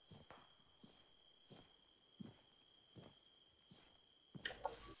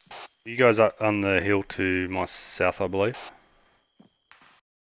 You guys are on the hill to my south, I believe.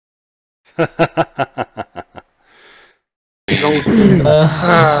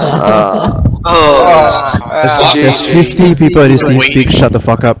 There's 50 people in this team speak, shut the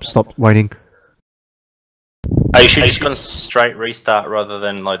fuck up, stop whining. You should just go straight restart rather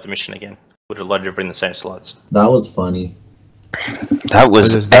than load the mission again. Would have loaded everything in the same slots. That was funny. That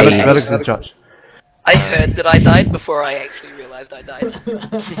was Alex is in charge. I heard that I died before I actually realized I died.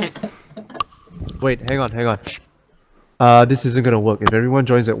 Wait, hang on. This isn't gonna work. If everyone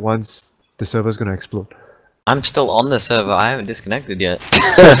joins at once, the server's gonna explode. I'm still on the server, I haven't disconnected yet.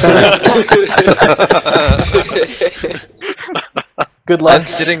 Good luck. I'm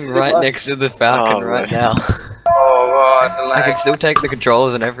sitting right next to the Falcon right now. Oh god, the lag. I can still take the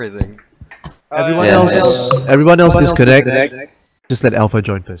controls and everything. Everyone else disconnect. Just let Alpha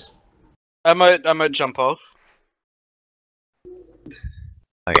join first. I might jump off.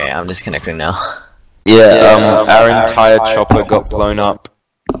 Okay, I'm disconnecting now. Yeah, our entire chopper got blown up.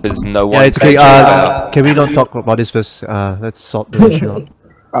 There's no one. Yeah, it's okay. Can we not talk about this first? Let's sort the issue out.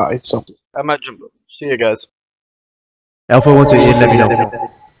 Alright, it's something. I might jump off. See you guys. Alpha, once you're in, let me know.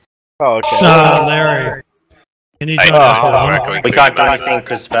 Oh, okay. Larry. Can you jump off? We can't do anything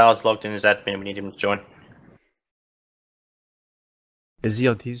because Val's logged in as admin. We need him to join. Is he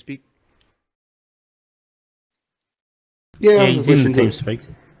on TeamSpeak? Yeah, he's in TeamSpeak.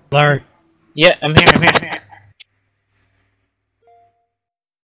 Larry. Yeah, I'm here.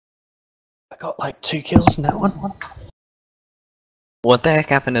 I got like 2 kills in that one. What the heck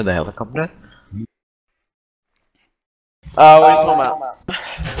happened to the helicopter? What are you talking about?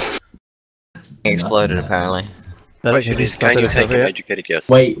 Exploded apparently. Question is, can you take an educated guess?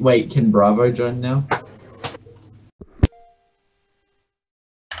 Wait, can Bravo join now?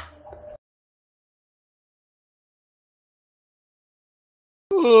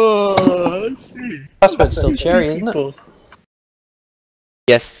 Password's still cherry, isn't it?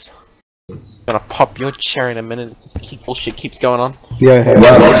 Yes. Gonna pop your cherry in a minute if this bullshit keeps going on. Yeah.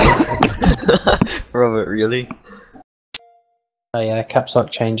 Robert, really? Oh yeah, caps lock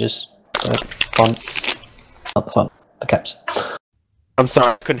changes. Font. Not the font, the caps. I'm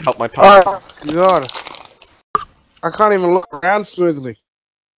sorry, I couldn't help my partners. Oh god. I can't even look around smoothly.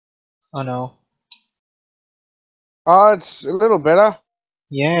 Oh no. Oh, it's a little better.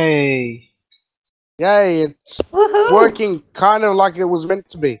 Yay. Yay, it's working kind of like it was meant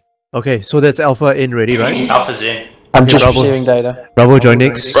to be. Okay, so that's Alpha in ready, right? Alpha's in. I'm just Bravo. receiving data. Bravo join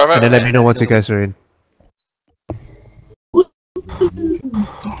next, Bravo. and then let me know once you guys are in.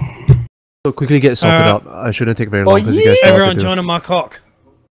 So quickly get sorted out. I shouldn't take very long because you guys know what to Everyone do. joining my cock.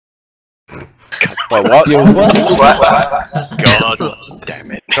 Wait, what? God damn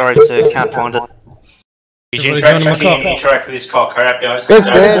it. Sorry to count pointed. Did you interact with this cock? Hurry up, guys.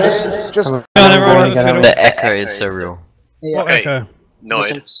 Just The echo is so real. Okay. No,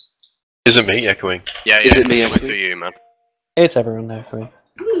 is it me echoing? Yeah, Is it me echoing through you, man? It's everyone there, Chloe.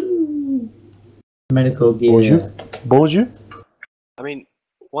 Medical gear. Bonjour. I mean,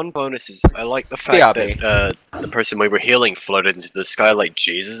 one bonus is I like the fact that the person we were healing floated into the sky like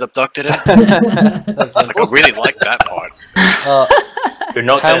Jesus abducted him. Like, I really like that part. You're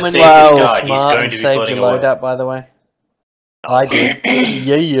not How going to many see this people guy. He's smart going and to be saved floating your away. loadout, by the way? I did.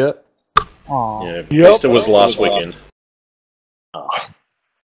 Yeah. Yeah, Easter was last weekend.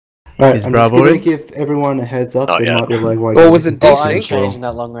 Right, Is I'm Bravo just gonna in? give everyone a heads up. There might be lag while Or was it Oh, I'm desync? changing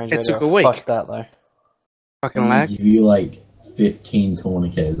that long range It radio. took a week. Fuck that though. Fucking lag. Give you like 15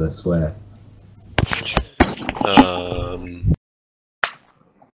 tourniquets, I swear.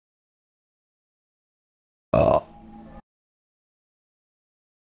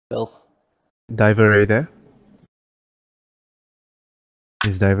 Filth. Diver right there.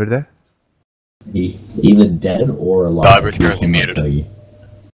 Is Diver there? He's either dead or alive. Diver's currently I cannot muted. tell you.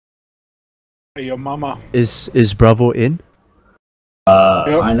 Hey, your mama. Is Bravo in?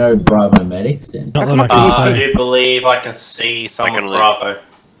 I know Bravo Medic's in. I do believe I can see someone Bravo.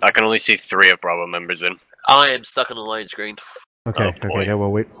 I can only see 3 of Bravo members in. I am stuck on the line screen. Okay, okay, yeah,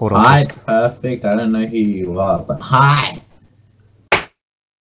 well, wait, hold on. Hi, perfect. I don't know who you are, but hi.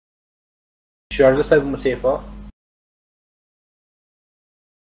 Sure, I just opened my TFR.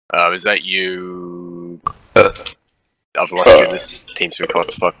 Is that you? I've lost you. This team's because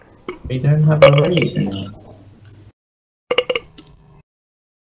of fuck. We don't have a radio.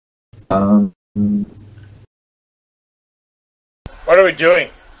 What are we doing?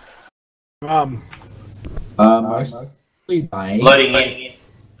 Mostly buying, Loading in,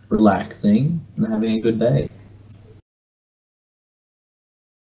 relaxing, and having a good day.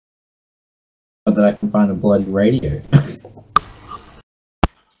 But that I can find a bloody radio.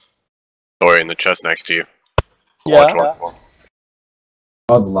 Or in the chest next to you. Yeah.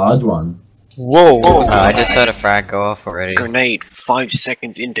 Oh, the large one. Whoa! I just heard a frag go off already. Grenade 5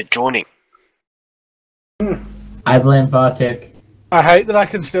 seconds into joining. I blame Vartic. I hate that I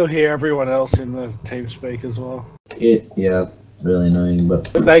can still hear everyone else in the team speak as well. Yeah, it's really annoying, but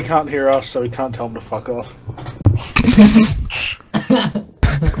They can't hear us, so we can't tell them to fuck off.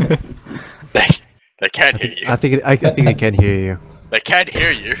 They can hear you. I think they can hear you. They can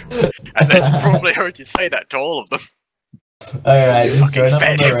hear you, and they probably heard you say that to all of them. Alright, just join up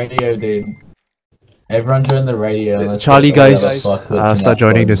on the radio, dude. Everyone join the radio. Let's Charlie, guys, start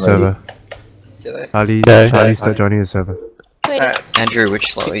joining the server. Charlie, start joining the server. Andrew,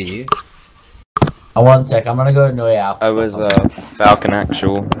 which slot are you? One sec, I'm gonna go annoy Alpha. I was Falcon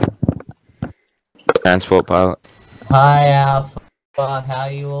Actual transport pilot. Hi Alpha, how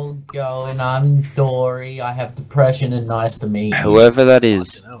you all going? I'm Dory, I have depression and nice to meet you. Whoever that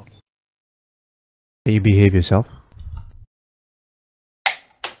is. Can you behave yourself?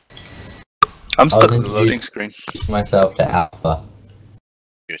 I'm stuck on the loading screen. Myself to Alpha.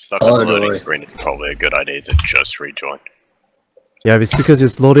 If you're stuck on the loading screen, it's probably a good idea to just rejoin. Yeah, it's because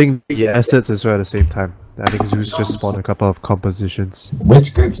it's loading the assets as well at the same time. I think Zeus just spawned a couple of compositions.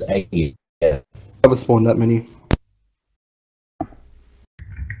 Which group's A? I haven't spawned that many.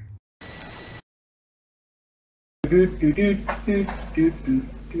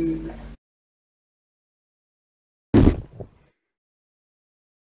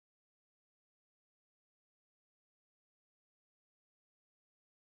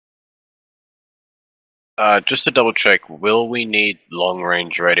 Just to double check, will we need long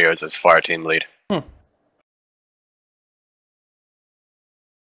range radios as fire team lead?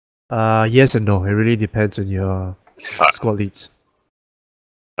 Yes and no. It really depends on your squad leads.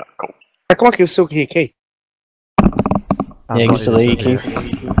 Cool. How come I can still hear Keith? Yeah, you can still hear Keith.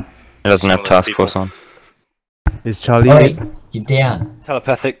 It doesn't have task force on. Is Charlie? Oi, you're down.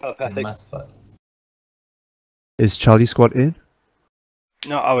 Telepathic. In my spot. Is Charlie squad in?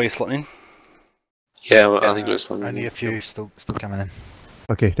 No, are we slotting in? Yeah, well, I think it was something. Only a few still coming in.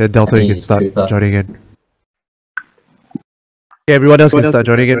 Okay, then Delta can start joining in. Okay, everyone else can start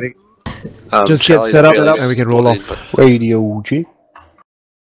joining in. Just get set up and we can roll off. Radio G.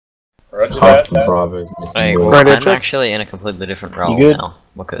 Half the Bravo's missing. Hey, well, I'm actually in a completely different role now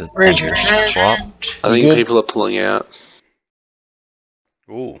because Andrew swapped. I think people are pulling out.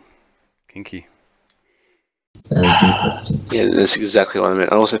 Ooh, kinky. Interesting. Yeah, that's exactly what I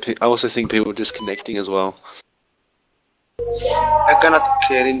meant. I also think people are disconnecting as well. I cannot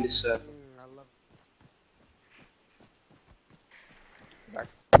clear in this server.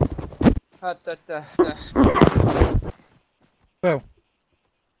 Well.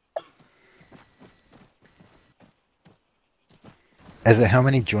 Is it how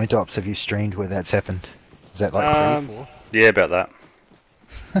many joint ops have you streamed where that's happened? Is that like 3 or 4? Yeah, about that.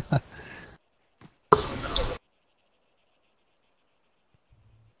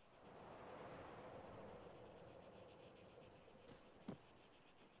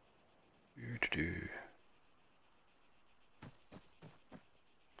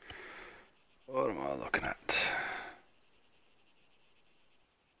 What am I looking at?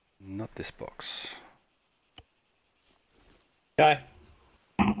 Not this box. Okay.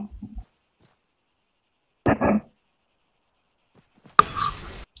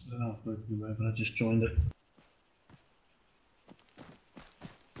 Oh, but I just joined it.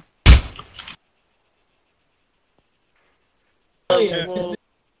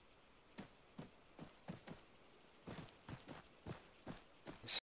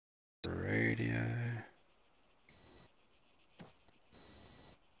 Radio.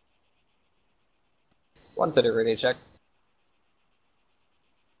 One city radio check.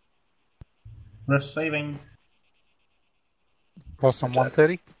 Receiving. Cross on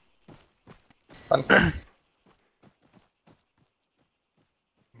 130.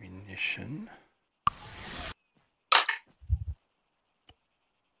 Mission.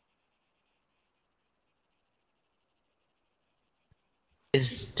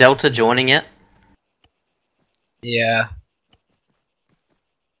 Is Delta joining it? Yeah.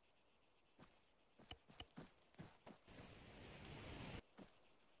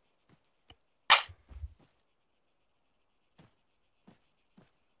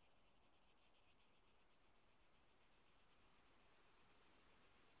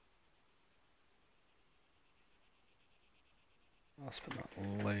 Last but not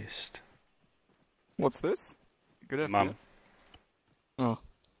least. What's this? Good Mum. FPS? Oh.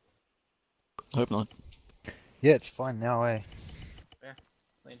 Hope not. Yeah, it's fine now, eh? Yeah.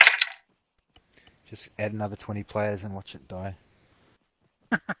 Clean. Just add another 20 players and watch it die.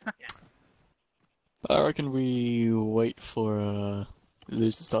 I reckon we wait for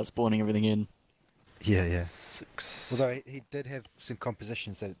Zeus to start spawning everything in. Yeah, yeah. 6. Although he did have some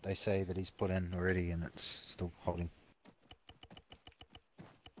compositions that they say that he's put in already, and it's still holding.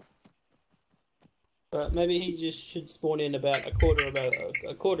 But maybe he just should spawn in about a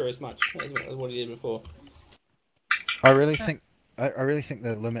quarter as much as what he did before. I really think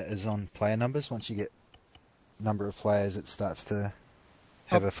the limit is on player numbers. Once you get number of players, it starts to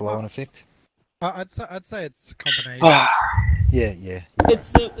have a flow-on effect. I'd say it's a combination. Yeah.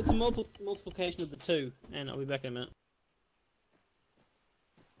 It's a multiplication of the two, and I'll be back in a minute.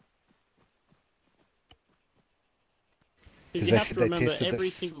 Because you have to remember, every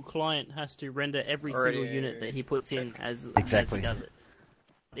single client has to render every single unit that he puts in as he does it.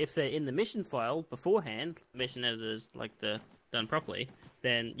 If they're in the mission file beforehand, mission editors like the done properly,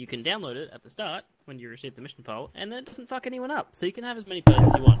 then you can download it at the start when you receive the mission file, and then it doesn't fuck anyone up. So you can have as many players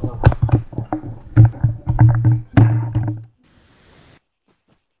as you want.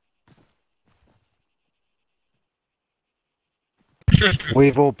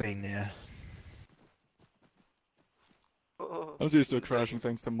 We've all been there. I was used to it crashing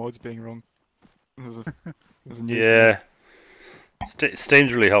thanks to mods being wrong. There's a new Yeah.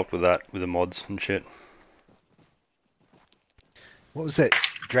 Steam's really helped with that, with the mods and shit. What was that?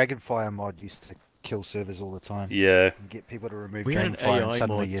 Dragonfire mod used to kill servers all the time. Yeah. And get people to remove We had an Dragonfire, and AI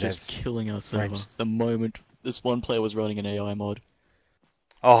suddenly mod you'd just have killing our server. frames. The moment this one player was running an AI mod.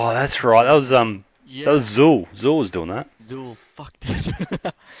 Oh, that's right. That was That was Zool. Zool was doing that. Zool, fuck dude.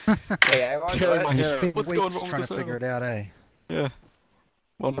 Yeah, You spent What's weeks going wrong trying with to the figure it server? out, eh? Yeah.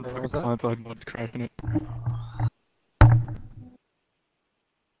 One of the was that? client side mods crashing it.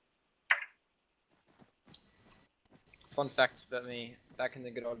 Fun fact about me: back in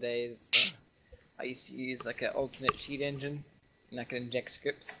the good old days, I used to use like an alternate cheat engine, and I could inject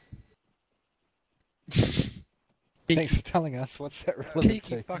scripts. Thanks for telling us. What's that relevant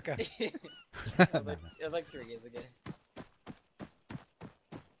to? fucker. It was like 3 years ago.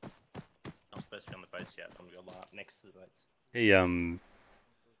 I'm supposed to be on the base yet. I'm going to go next to the base. He, yeah,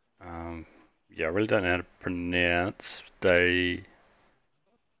 I really don't know how to pronounce Livo.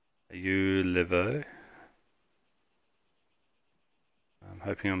 I'm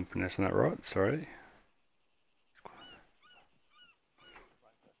hoping I'm pronouncing that right, sorry.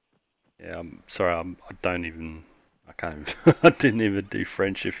 Yeah, I'm sorry, I can't even, I didn't even do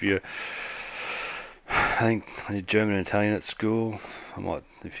French. I think I did German and Italian at school. I might,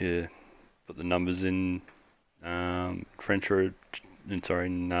 if you put the numbers in French or, in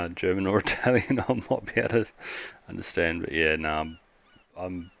German or Italian, I might be able to understand. But yeah, no,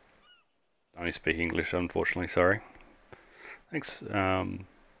 I'm only speak English, unfortunately. Sorry. Thanks.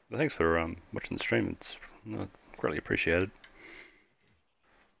 Thanks for watching the stream. It's greatly appreciated.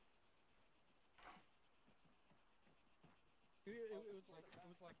 It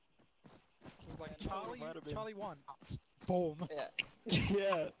was like Charlie 1. Boom.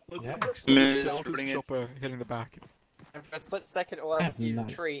 Yeah. Delta's chopper hitting the back. And for a split second, all I That's see is a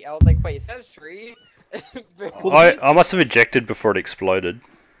nuts. tree. I was like, wait, is that a tree? I must have ejected before it exploded.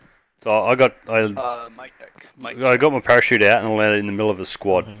 So I got my parachute out and I landed in the middle of a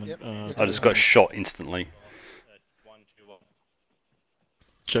squad. I just got shot instantly.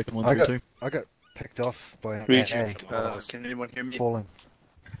 Check 1, I 3, 2. got picked off by an Recheck. AA. Can anyone hear me? Falling.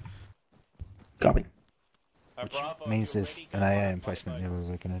 Copy. Which means there's an AA emplacement near where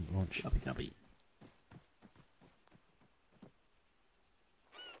we're going to launch. Copy.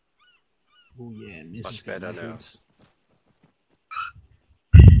 Oh yeah, Much better now.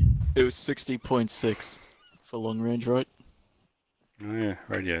 It was 60.6 for long range, right? Oh yeah,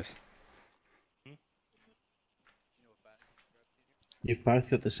 radios. You've both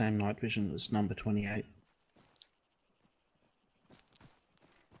got the same night vision as number 28.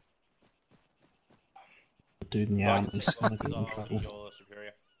 The dude in the armor is going to be in trouble.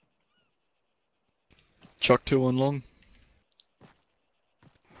 Chuck 2 on long.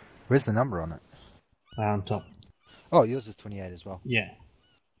 Where's the number on it? On top. Oh, yours is 28 as well. Yeah.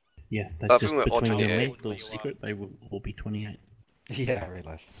 Yeah, I that's just think we're between you and me, 28. little secret, they will all be 28. Yeah, I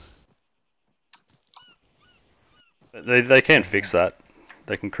realised. They can fix that.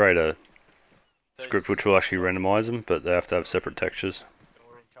 They can create a script which will actually randomise them, but they have to have separate textures.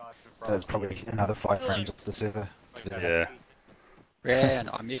 That's probably another 5 frames off the server. Yeah. Ran,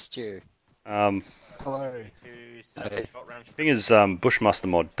 I missed you. Hello. Thing is, Bushmaster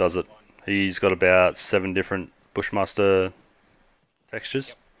mod does it. He's got about 7 different Bushmaster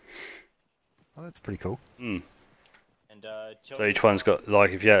textures. Oh, that's pretty cool. So each one's got,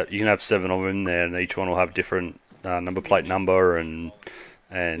 like, if you can have 7 of them in there, and each one will have different number plate number and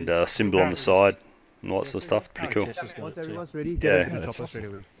symbol on the side and all that sort of stuff. Pretty cool. Once everyone's ready, get into the chopper straight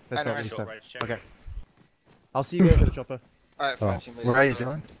away. That's not this time. Okay. I'll see you guys at the chopper. Alright, what are you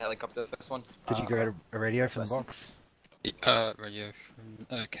doing? Helicopter, first one. Did you grab a radio from the box? Radio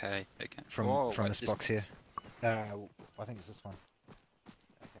from... Okay. From Oh, from what's this box here. I think it's this one.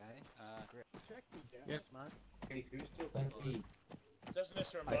 Yes, man. Thank you. Just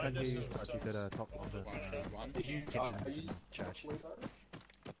as a I can't reminder, hear you, so- but you so- gotta talk on the... Charge.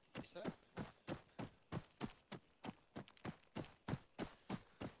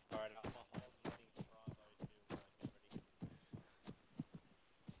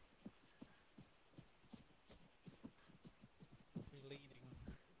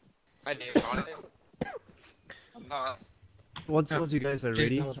 I did on it. Once you guys are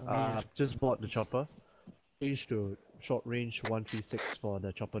ready, just board the chopper. Change to short range 136 for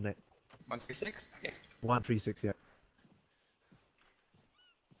the chopper net. 136? Okay. 136, yeah.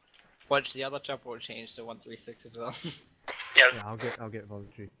 Watch the other chopper will change to 136 as well. Yeah, I'll get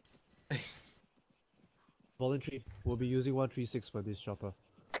voluntary. Voluntary. We'll be using 136 for this chopper.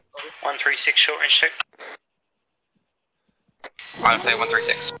 136 short range check. I'll play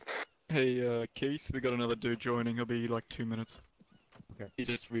 136. Hey, Keith, we got another dude joining. He'll be like 2 minutes. Okay. He's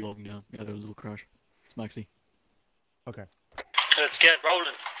just relogging now. He had a little crash. It's Maxi. Okay. Let's get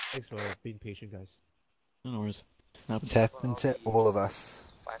rolling. Thanks for being patient, guys. No worries. Happens. Tap into all of us.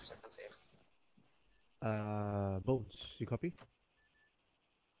 5 seconds safe. Boats, you copy?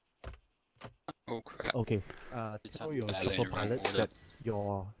 Oh crap. Okay. Tell your chopper pilot that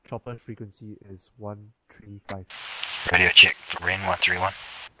your chopper frequency is 135. Radio check for rain 131.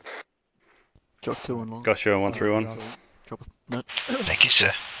 Chuck 2 on long. Got you on 131. Chopper net. Thank you,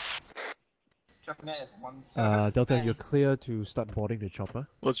 sir. Chopper net is 136. Delta, you're clear to start boarding the chopper.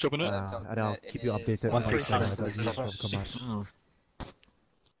 Let's chopper net. And I'll keep you updated on the news from command.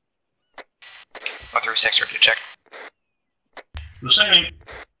 136 ready to check. Receiving.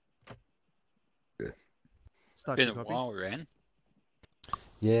 Start Been to a copy. while, Ran.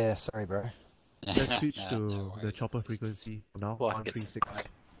 Yeah, sorry, bro. Let's switch to the chopper frequency for now. 136.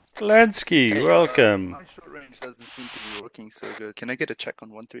 Lansky, welcome. My short range doesn't seem to be working so good. Can I get a check on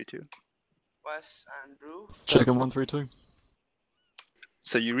 132? Wes, Andrew. Check on 132.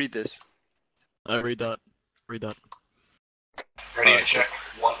 So you read this? I read that. Read that. Ready to check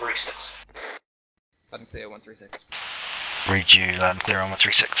 136. Loud and clear 136. Read you loud and clear on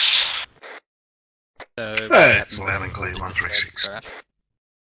 136. It's loud and clear 136.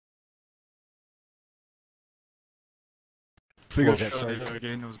 Figure that, sorry.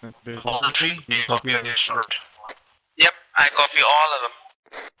 again. It was meant to be. Voluntary, you copy on your short. Yep, I copy all of them.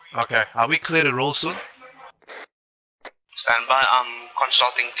 Okay, are we clear to roll soon? Stand by, I'm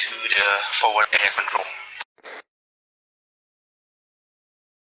consulting to the forward air control.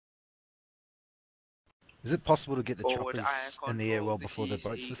 Is it possible to get the Forward choppers air in the air control, well this before the is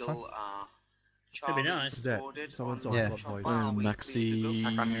boats this time? Eagle, That'd be nice. Is that someone's on Yeah. what voice?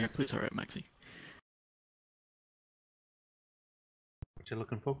 Maxi. Please hurry up, Maxi. What you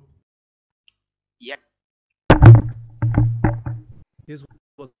looking for? Yep. Here's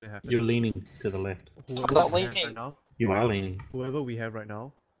what's gonna happen. You're leaning to the left. Whoever not we have leaning. right now, You are leaning. whoever we have right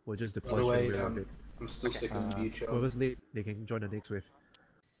now, we'll just deploy By the way, straight away with it. I'm still sticking with you, Joe. Whoever's late, they can join the next wave.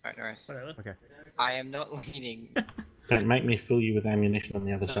 Alright, nice. Whatever. Okay. I am not leaning. Don't make me fill you with ammunition on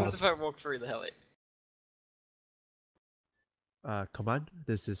the other What side. if I walk through the heli? Command,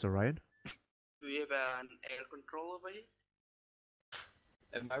 this is Orion. Do you have an air control over here?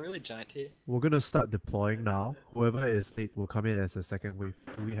 Am I really giant here? We're gonna start deploying now. Whoever is late will come in as a second wave.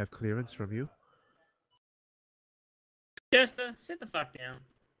 Do we have clearance from you? Jester, sit the fuck down.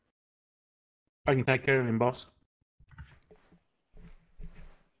 I can take care of him, boss.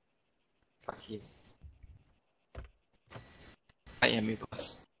 Fuck you. I am your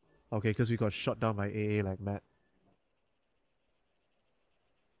boss. Okay, because we got shot down by AA like mad.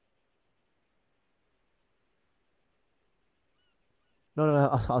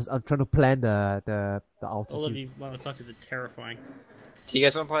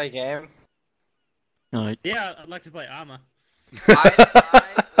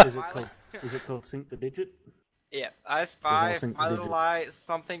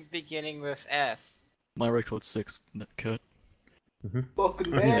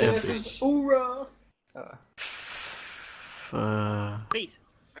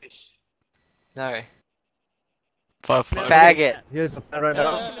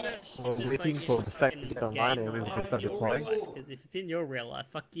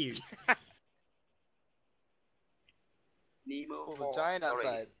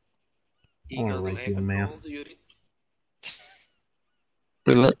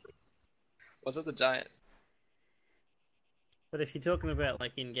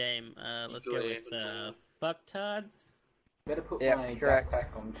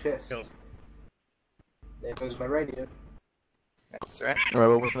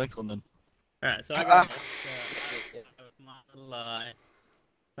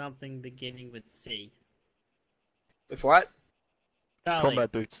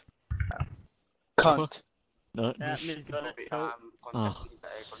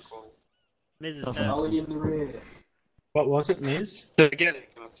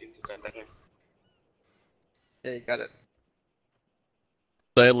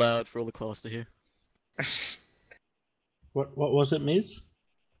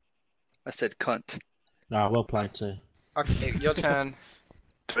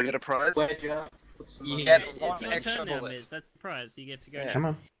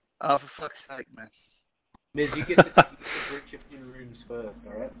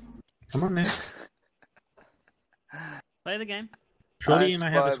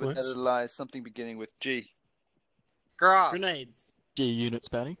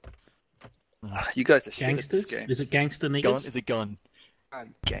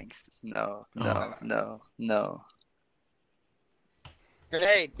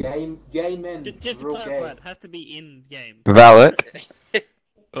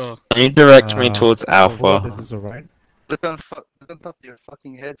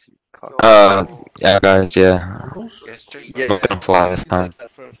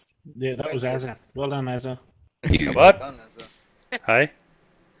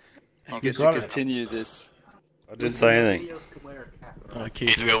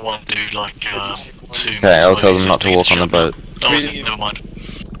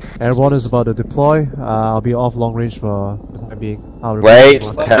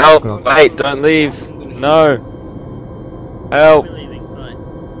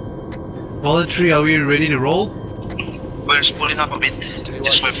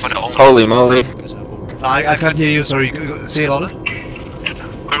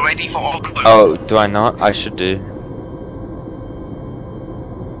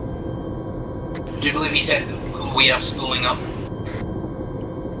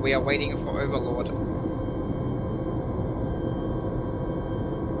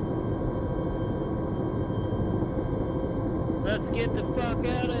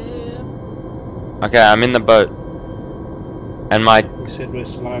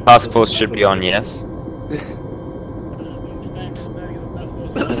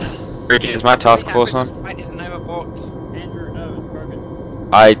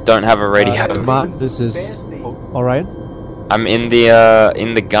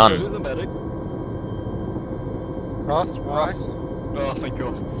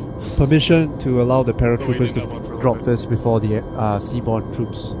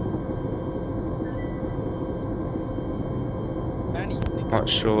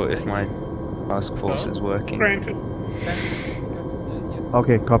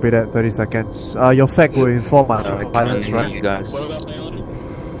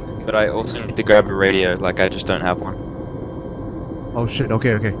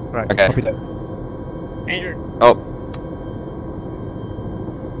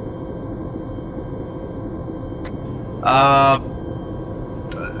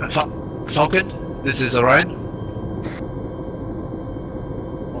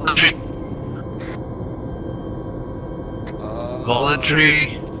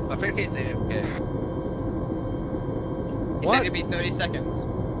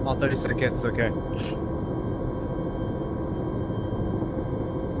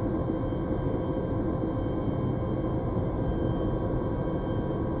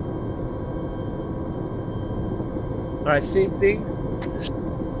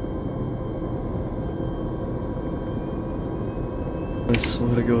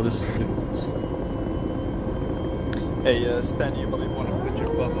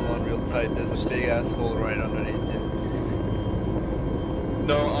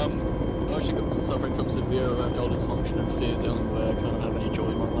 No, I actually got suffering from severe erectile dysfunction and fear is the only way I kind of have any joy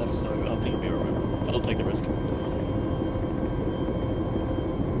in my life, so I think it'll be alright. I'll take the risk.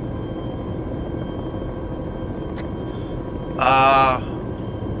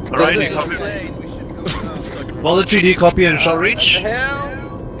 Alright, do you copy? Voluntary, do you copy and short reach? Help!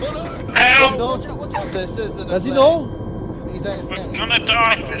 Does he know? We're gonna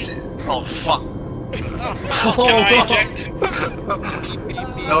die! Oh fuck! Can I eject?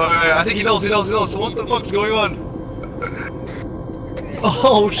 No, wait, I think he knows. What the fuck's going on?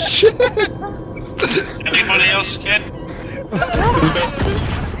 Oh shit! Anybody else scared?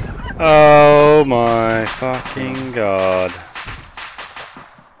 Oh my fucking god.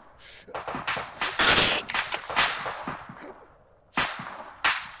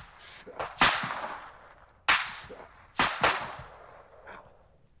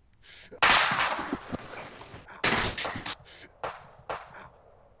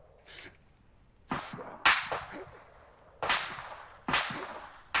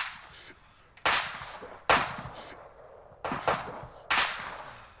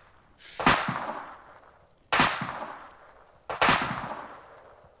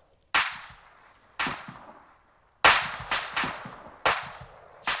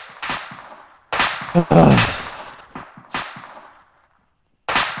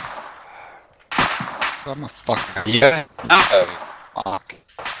 I'm a fucker. Yeah. No. Fuck.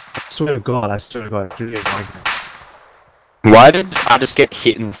 I swear to God, it's really annoying me. Why did I just get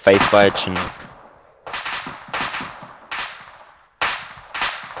hit in the face by a Chinook?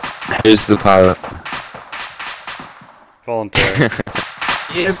 Who's the pilot? Voluntary.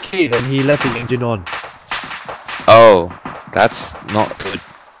 He AFK'd and he left the engine on. Oh, that's not good.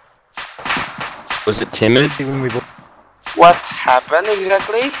 Was it timid? What happened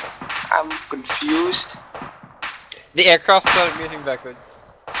exactly? I'm confused. The aircraft started moving backwards.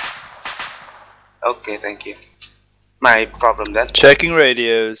 Okay, thank you. My problem then. Checking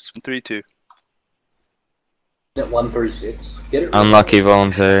radios. 132. At 136. Get it. Unlucky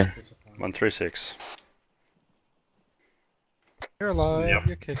voluntary. 136. You're alive,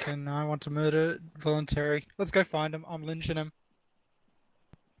 you're kicking. I want to murder voluntary. Let's go find him. I'm lynching him.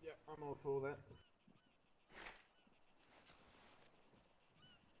 Yeah, I'm all for that.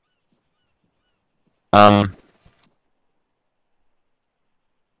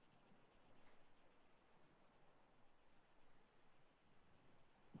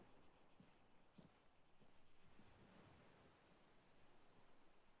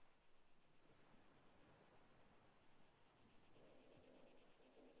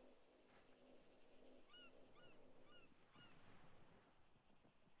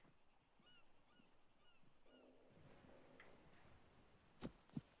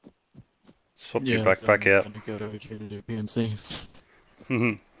 Swap your backpack out. I'm gonna go to do PMC.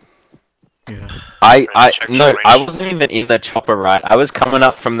 I wasn't even in the chopper, right? I was coming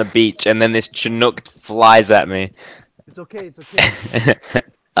up from the beach and then this Chinook flies at me. It's okay, it's okay.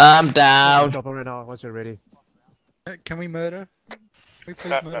 I'm down. Chopper right now, once you're ready. Can we murder? Can we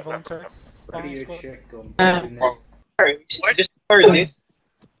please murder voluntary?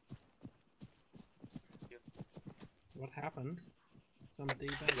 What happened?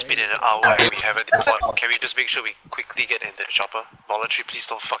 It's been an hour and we haven't deployed. Can we just make sure we quickly get in the chopper? Voluntary, please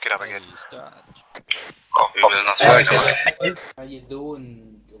don't fuck it up again. How you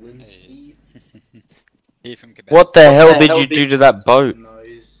doing, Steve? What the hell did you do to that boat?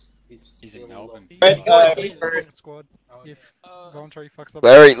 He's in Melbourne. Squad. If voluntary fucks up.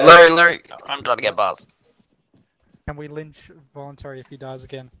 Larry, I'm trying to get past. Can we lynch voluntary if he dies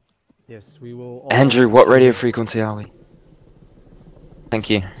again? Yes, we will. Andrew, what radio frequency are we? Thank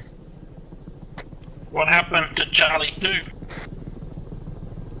you. What happened to Charlie 2?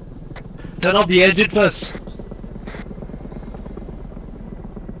 Turn off the engine first.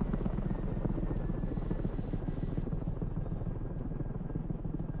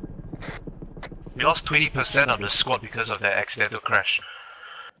 We lost 20% of the squad because of that accidental crash.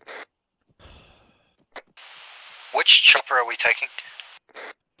 Which chopper are we taking?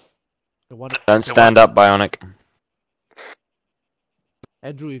 The one. Don't stand up, Bionic.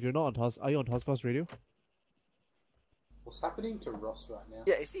 Andrew, if you're not on task, are you on task force radio? What's happening to Ross right now?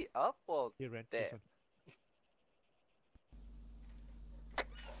 Yeah, is he up or there?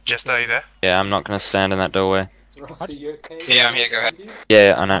 Jester, are you there? Yeah, I'm not gonna stand in that doorway. Ross, are you okay? Yeah, I'm here, go ahead.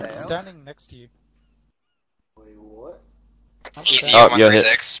 Yeah, I know. I'm standing next to you. Wait, what? Oh, you're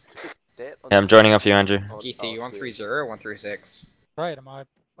hit. Yeah, I'm joining off you, Andrew. Keithy, 130 or 136? Right, am I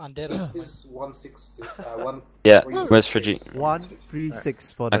undead or something? Is 166, Yeah, where's Friggy?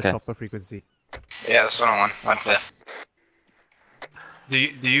 136 for the Okay. chopper frequency. Yeah, that's what I want. I'm clear.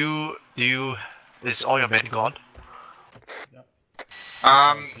 Is all your men gone?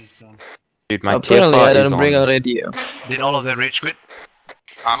 Dude, my apparently TFR I is didn't bring on. a radio. Did all of them rage quit?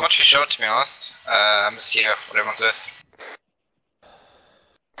 I'm not too sure, to be honest. I'm just here for everyone's with.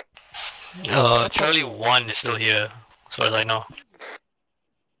 Charlie 1 is still here, as far as I know.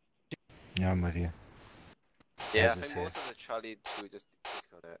 Yeah, I'm with you. Yeah, I As is think here. most of the Charlie 2 just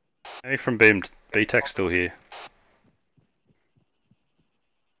got it. Any from BTEC still here?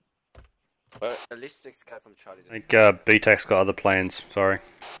 But at least 6 guy from Charlie. I think BTEC's got other plans. Sorry.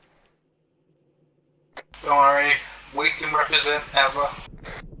 Don't worry, we can represent Azza.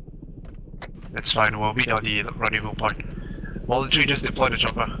 That's fine, we'll beat out the rendezvous point. Voluntary, just deploy the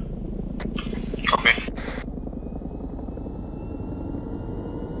chopper. Copy.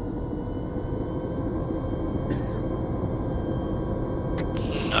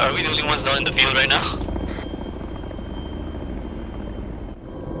 Are we the only ones not in the field right now?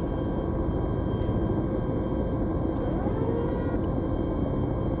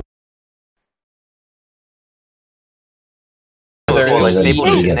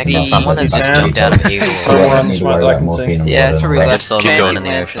 Someone has just jumped out of here. I need to worry about morphine. Yeah, that's where we left. Just keep going in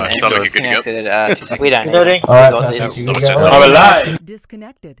there. We don't. Alright, perfect. You can go. I'm alive.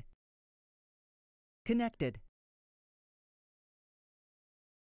 Disconnected. Connected.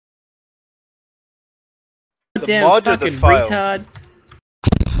 Damn fucking retard.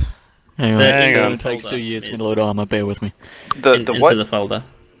 Hang on, Hang on. It takes 2 years for me to load ArmA, bear with me. Into the folder.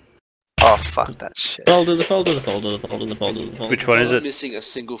 Oh, fuck that shit. The folder. Which one is it? I'm missing a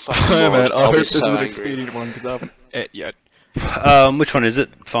single fucking Oh mod. man, I I'll hope be this is so an angry. expedient one because I haven't ate yet. Which one is it,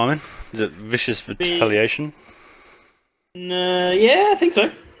 Fireman? Is it Vicious Retaliation? Yeah, I think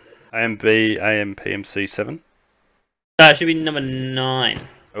so. AMB, AMPMC 7? It should be number 9.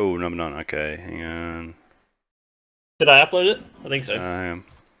 Oh, number 9, okay, hang on. Did I upload it? I think so. Hang on.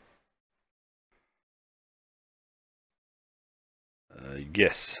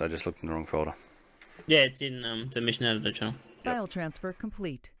 Yes, I just looked in the wrong folder. Yeah, it's in the mission editor channel. File transfer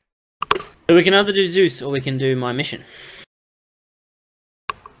complete. So we can either do Zeus or we can do my mission.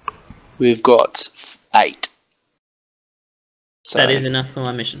 We've got 8. So, That is enough for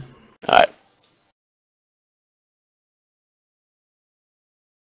my mission. Alright.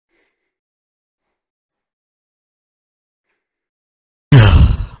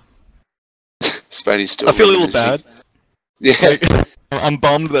 Spadey's still. I feel a little bad. Yeah. Like, I'm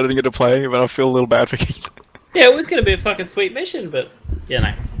bummed that I didn't get to play, but I feel a little bad for Keith. Yeah, it was going to be a fucking sweet mission, but,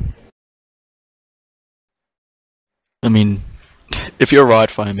 no. I mean, if you're right,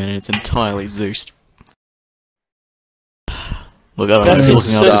 Fireman, it's entirely Zeus. Look, I don't know, if you're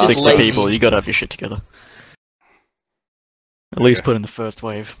looking after 60 people, you gotta have your shit together. At least put in the first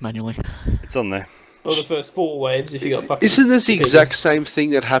wave manually. It's on there. Or the first 4 waves if you got fucking... Isn't this the exact same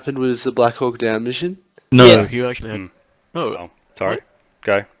thing that happened with the Black Hawk Down mission? No, Yes. you actually had... Oh, sorry.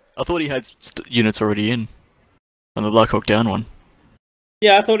 Go. I thought he had units already in. On the Black Hawk Down one.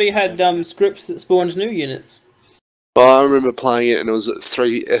 Yeah, I thought he had scripts that spawned new units. Well, I remember playing it and it was at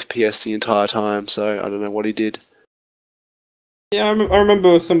 3 FPS the entire time, so I don't know what he did. Yeah, I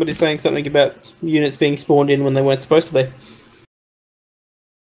remember somebody saying something about units being spawned in when they weren't supposed to be.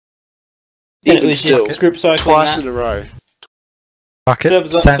 And Even it was still, just script cycling twice that. in a row. Fuck it.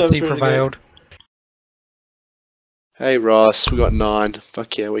 Subs up, Sansi subs prevailed. Hey Ross, we got 9.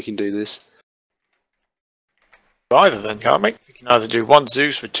 Fuck yeah, we can do this. Either then, can't we? We can either do 1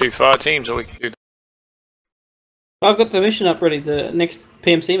 Zeus with 2 fire teams, or we can do... I've got the mission up ready, the next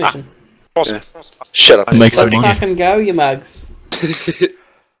PMC mission. Yeah. Shut up. Make some Let's money. fucking go, you mugs.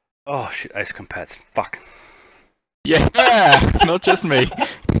 Oh shit, Ace Compats. Fuck. Yeah, not just me.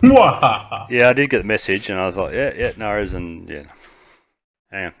 Yeah, I did get the message and I thought, yeah, Naras and yeah.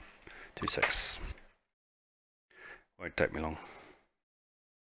 Hang on. 2 secs. Won't take me long.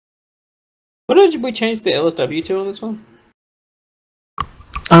 What did we change the LSW to on this one?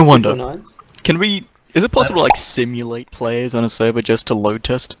 I wonder, 249s? can we... Is it possible to like simulate players on a server just to load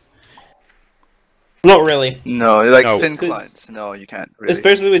test? Not really. No, like No. thin 'Cause- clients. No, you can't really.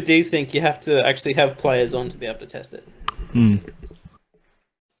 Especially with desync, you have to actually have players on to be able to test it. Hmm.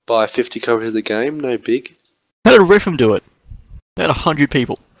 Buy 50 copies of the game, no big. How did Riffham do it? They had 100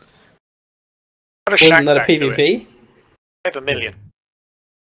 people. How does Wasn't Shack that a Tank do it? PvP? I have 1 million.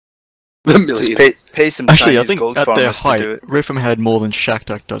 A million. Just pay some Actually, I Chinese think gold at their farmers to height, do it. Riffham had more than Shack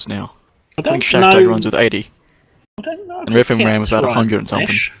does now. I think don't Shack know. runs with 80. I don't know. And Riffham ran with about 100 and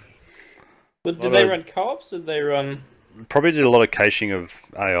something. But did they run co-ops or did they run... Probably did a lot of caching of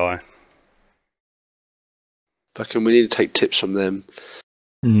AI. Fucking, we need to take tips from them.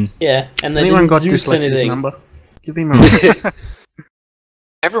 Yeah, and they Anyone didn't got Zeus Dyslex's anything. number? Give him a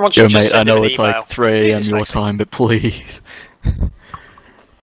Everyone Yo, should just mate, I send him know an it's email. like 3 a.m. He's your dyslexic. time, but please.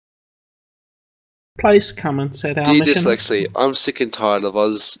 Please come and set our Dear mission. Dyslexy, I'm sick and tired of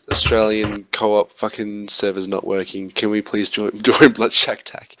us Australian co-op fucking servers not working. Can we please join Blood Shack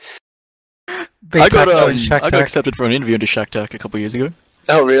Tack? I got Shack accepted for an interview into Shack Tack a couple of years ago.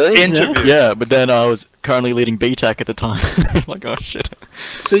 Oh really? Interview? Yeah, but then I was currently leading BTAC at the time. I'm like, oh shit.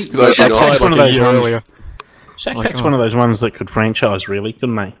 See, I Shack applied Tack's like one of a those year ones. earlier. Shack Like, Tack's oh. one of those ones that could franchise, really,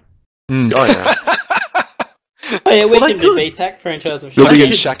 couldn't they? Oh yeah. Oh yeah, we Well, they can do could. BTAC franchise of You'll be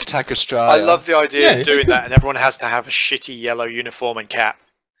in Shack. Shack Tack I Australia. love the idea Yeah, of doing that, and everyone has to have a shitty yellow uniform and cap.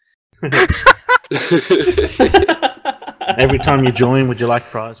 Every time you join, would you like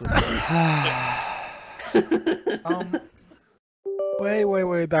fries?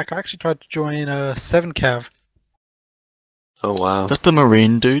 Way back, I actually tried to join 7cav. Oh wow. Is that the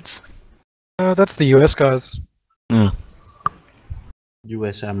Marine dudes? That's the US guys. Yeah.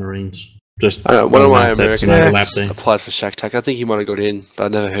 US Marines. Just I know, one of my that's American an overlap mates there. applied for Shack Tack. I think he might have got in, but I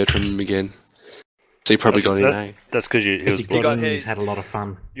never heard from him again. So he probably got in, eh? That's because you. Because he got in, he's had a lot of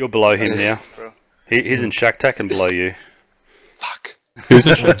fun. You're below him now. He's in Shack Tack and below you. Fuck. Who's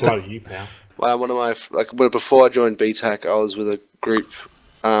in Shack Tack? You, pal. Well, one of my before I joined BTAC, I was with a group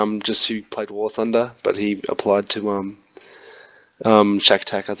just who played War Thunder, but he applied to Shack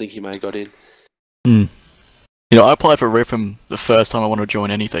Tack. I think he may have got in. Hmm. You know, I applied for RIFM the first time I wanted to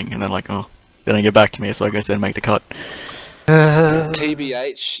join anything, and then like, oh, they don't get back to me, so I guess they didn't make the cut.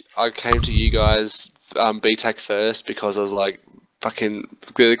 TBH, I came to you guys BTAC first because I was like fucking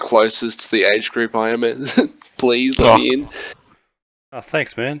the closest to the age group I am in. Please let me in. Oh,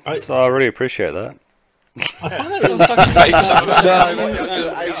 thanks, man. So I really appreciate that. I find that really fucking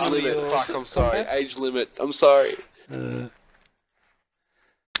No, age limit. Fuck, I'm sorry. Age limit. I'm sorry. I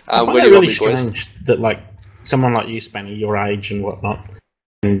Where find do it you want really me, boys? strange that like someone like you, Spanny, your age and whatnot,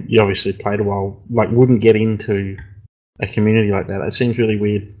 and you obviously played a while, like wouldn't get into a community like that. That seems really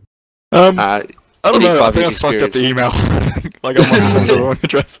weird. I don't know. I think I 25 fucked up the experience. email. Like I might have sent the wrong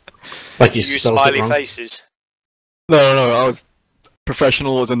address. Like you Use spelled it smiley wrong. faces. No, I was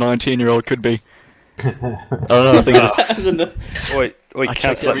professional as a 19-year-old could be. I don't know. I think I just. Wait, I can't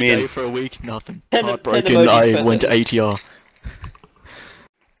checked let every me day in. for a week. Nothing. 10 Heartbroken. emojis I per went to sentence. ATR.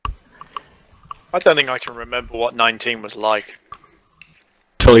 I don't think I can remember what 19 was like.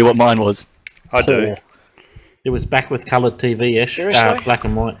 Tell you what mine was. I do. Poor. It was back with coloured TV-ish, Seriously? black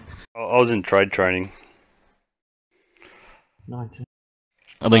and white. I was in trade training. 19.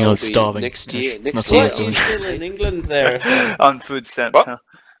 I think I was I'll be starving. next year, next That's year. what I Weren't was you doing. still in England there? On food stamps, What?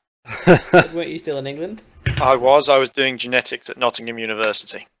 huh? Weren't you still in England? I was doing genetics at Nottingham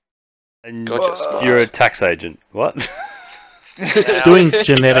University. And Gotcha. you're a tax agent. What? Doing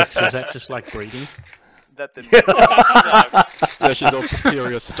genetics, is that just like breeding? That didn't. Yeah, she's of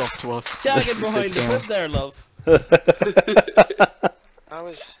superior stock to us. Can't get behind the whip there, love. I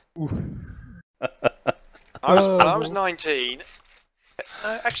was. When I was 19.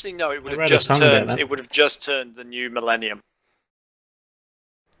 Actually, no. It would I have read a just song about turned. that. It would have just turned the new millennium.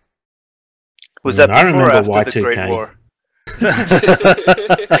 Was that I before or remember after the Y2K. Great War?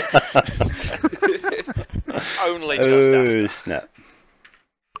 Only just after. Oh, snap.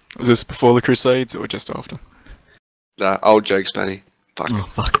 Was this before the Crusades or just after? Nah, old jokes, Benny. Fuck. Oh,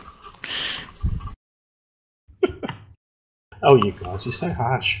 fuck. Oh, you guys, you're so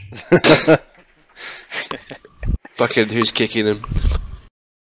harsh. Fucking who's kicking him?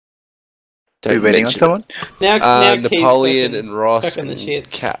 Are you waiting on someone? Now Keith's Napoleon fucking and Ross fucking the and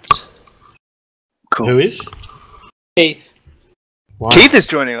shits. capped. Cool. Who is? Keith. Why? Keith is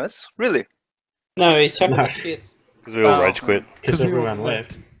joining us. Really? No, he's chucking No. the shits. Because we all rage quit. Because everyone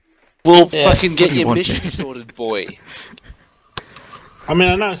left. Well, Yeah. fucking get What do you your want, mission James? sorted, boy. I mean,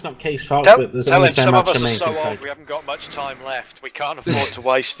 I know it's not Keith's fault, Tell but there's him only so some of much us a are man so can old. take. We haven't got much time left. We can't afford to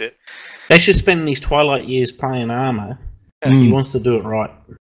waste it. They should spend these twilight years playing ArmA. He wants to do it right.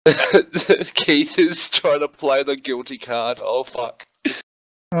 Keith is trying to play the guilty card. Oh fuck.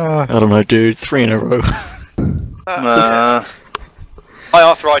 I don't know, dude. 3 in a row. My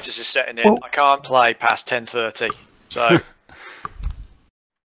arthritis is setting in. I can't play past 10:30. So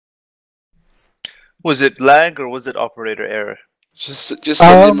Was it lag or was it operator error? Just send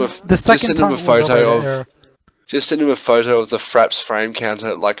him a The second just send him time a it was photo operator of error. just send him a photo of the Fraps frame counter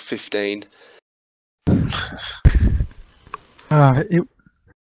at like 15. It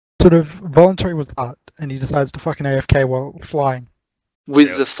sort of voluntary was that, and he decides to fucking AFK while flying.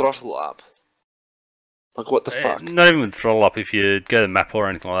 With the throttle up. Like what the fuck? Not even with throttle up. If you go to map or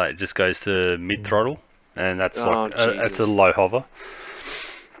anything like that, it just goes to mid throttle, and that's Oh, like that's a Jesus. low hover.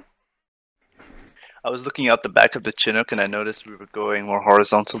 I was looking out the back of the Chinook and I noticed we were going more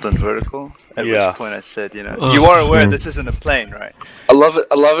horizontal than vertical. At Yeah. which point I said, you know, you are aware this isn't a plane, right? I love it.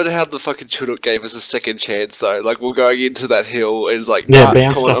 I love it how the fucking Chinook gave us a second chance though. Like we're going into that hill and it's like, Yeah, nah,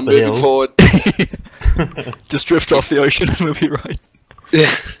 bounced come on, off I'm the moving hill. forward. Just drift off the ocean and we'll be right. Yeah.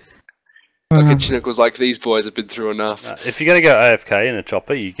 Fucking Chinook was like, these boys have been through enough. If you're going to go AFK in a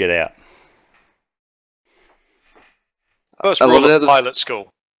chopper, you get out. First I love rule it how of the- pilot school.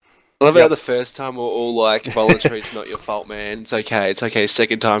 I love how the first time we're all like, voluntary, it's not your fault, man. It's okay.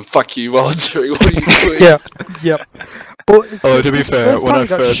 Second time, fuck you, voluntary. What are you doing? Yep. Well, it's Oh, it's to be 'cause the fair, first when time I you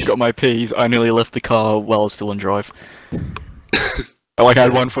got first got my P's, I nearly left the car while I was still on drive. I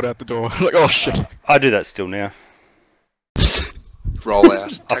had 1 foot out the door. Like, oh shit. I do that still now. Roll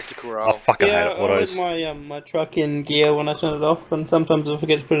out. Tactical roll. I fucking Yeah, hate it. I Autos. leave my my truck in gear when I turn it off, and sometimes I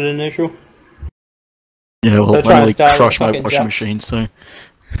forget to put it in neutral. Yeah, well, So I try and nearly start crushed my fucking washing jumps. machine, so...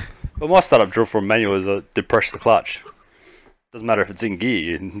 Well, my startup drill for a manual is depress the clutch. Doesn't matter if it's in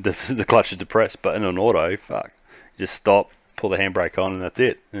gear, the clutch is depressed, but in an auto, fuck. You just stop, pull the handbrake on, and that's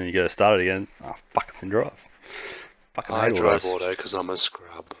it. And then you go to start it again, oh fuck, it's in drive. Fucking I hate drive autos. auto because I'm a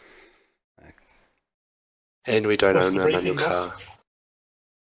scrub. And we don't What's own the a manual briefing, boss? car.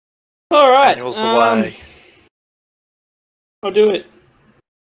 Alright, Manual's the way. I'll do it.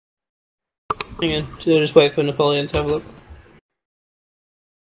 Hang on, so just wait for Napoleon to have a look.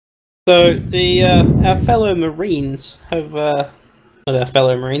 So, the, our fellow Marines have, not our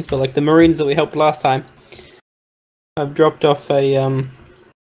fellow Marines, but like the Marines that we helped last time, have dropped off a,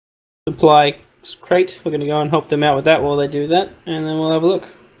 supply crate. We're gonna go and help them out with that while they do that, and then we'll have a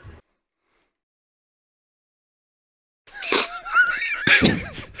look.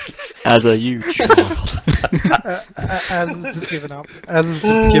 As a you child. Az has just given up. Az has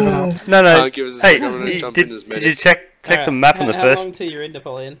just given up. No, no. Can't give us a Hey, second, I'm gonna jump in as did you medic. check the Alright, map on the how first? long till you're in,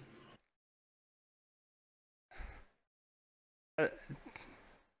 Napoleon?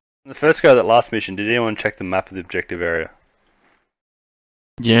 The first go of that last mission, did anyone check the map of the objective area?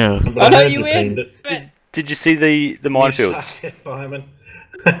 Yeah. Oh no, you in! Did you see the minefields?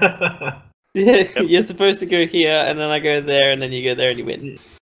 Yeah, you're supposed to go here, and then I go there, and then you go there, and you win.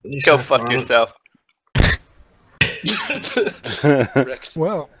 Go fuck yourself. Rex.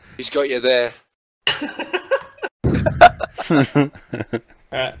 Well. He's got you there.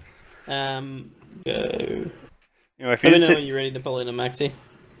 Alright. Go. Anyway, if Let you me did know say- when you're ready, Napoleon and Maxi.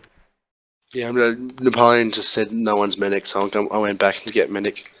 Yeah, Napoleon just said no one's medic, so I went back to get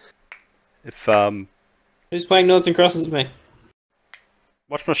medic. If Who's playing Noughts and Crosses with me?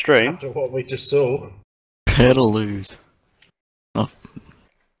 watch my stream. After what we just saw. Prepare to lose. Oh.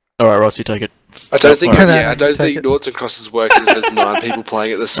 Alright, Ross, you take it. I don't think, Alright. yeah, I don't think Noughts and Crosses works if there's 9 people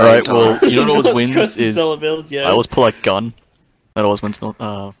playing at the same Alright, time. well, you know what always Noughts wins Crosses is... dollar bills, yeah. I always pull out gun. That always wins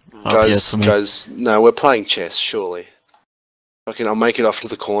RPS for me. Guys, no, we're playing chess, surely. Fucking, I'll make it off to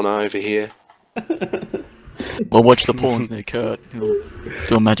the corner over here. Well, watch the pawns near Kurt. He'll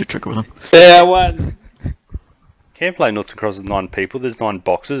do a magic trick with them. Yeah, I won. Can't play noughts and crosses with 9 people. There's 9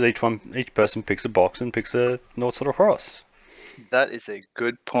 boxes. Each person picks a box and picks a noughts or a cross. That is a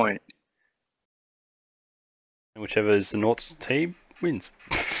good point. And whichever is the noughts team wins.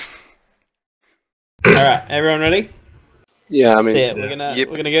 Alright, everyone ready? Yeah, I mean... Yeah, we're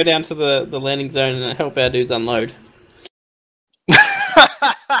gonna go down to the landing zone and help our dudes unload.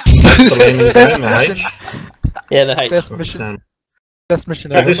 That's the landing zone, the H. Yeah, the H. Best mission. Best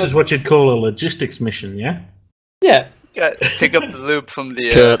mission So ever. this is what you'd call a logistics mission, yeah? Yeah. Pick up the loop from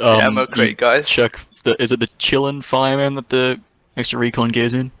the, Kurt, the ammo you crate, guys. Check is it the Chillin fireman that the extra recon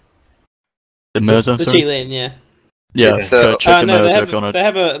gears in? The So- Merzer, The sorry? Chilin, yeah. Yeah, Kurt, check the no, they Merzer have, if you want they to.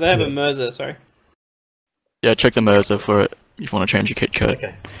 have a Merzer, sorry. Yeah, check the Merzer for it if you want to change your kit, Kurt.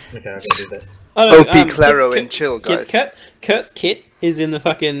 Okay, I can do that. Oh, no, OP Claro and chill, guys. Kurt's kit is in the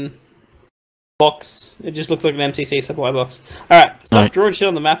fucking box. It just looks like an MCC supply box. Alright, stop Alright. drawing shit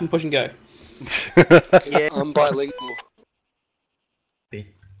on the map and push and go. Yeah, I'm bilingual.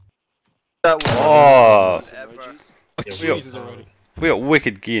 Oh! Jesus We got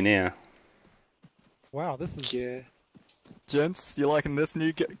wicked gear now. Wow, this is... Yeah. Gents, you liking this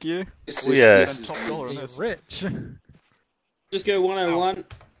new gear? Yeah. And top dollar on this. Rich. Just go 101.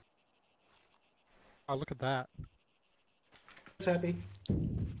 Oh, look at that. Happy.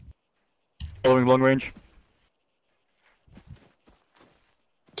 Following long range.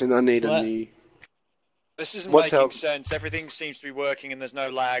 Can I need What? a new... This isn't What's making help? sense. Everything seems to be working and there's no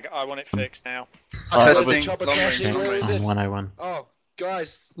lag. I want it fixed now. Testing. Chopper Long crashing, range. where is it? 101. Oh,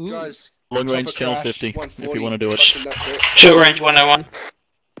 guys. Long range, Chopper channel crash, 50, if you 140, want to do it. fucking that's it. Short range 101.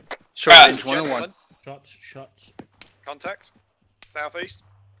 Short range 101. Shots. Contact. Southeast.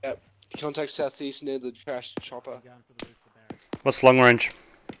 Yep. Contact southeast near the trashed chopper. What's long range?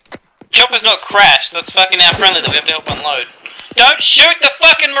 Chopper's not crashed, that's fucking our friendly that we have to help unload. Don't shoot the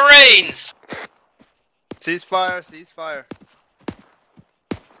fucking Marines! Ceasefire, ceasefire.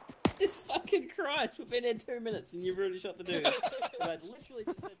 Jesus fucking Christ, we've been here 2 minutes and you've already shot the dude. Like, literally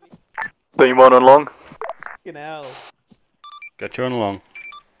just said me. Team 1 on long. Fucking hell. Got you on long.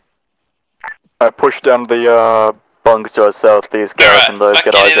 Push down the bunks to our southeast, garrison those,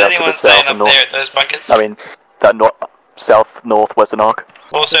 get eyes out to the south and north. There at those bunkers. I mean, that south, northwestern arc.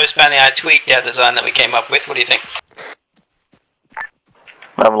 Also, Spanny, I tweaked our design that we came up with, what do you think?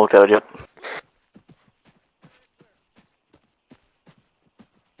 I haven't looked at it yet.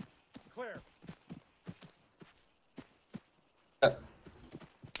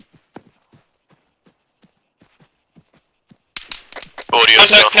 Audio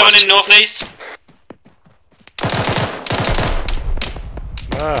coming in northeast.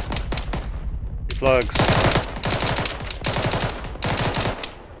 Ah, your plugs.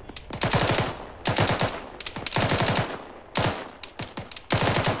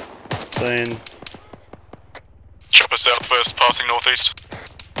 Seen. Chopper southwest, passing northeast.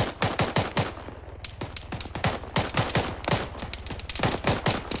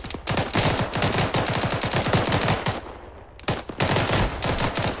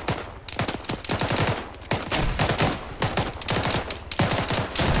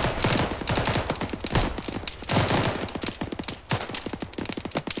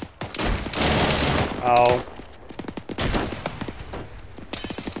 Ow.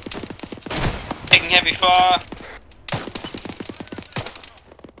 Taking heavy fire.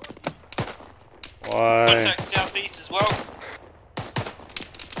 Why? Contact southeast as well.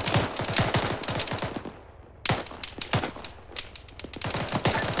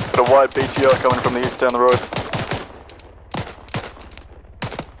 Got a wide BTR coming from the east down the road.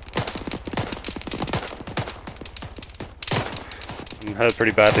 I'm hurt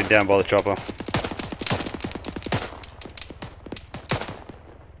pretty badly down by the chopper.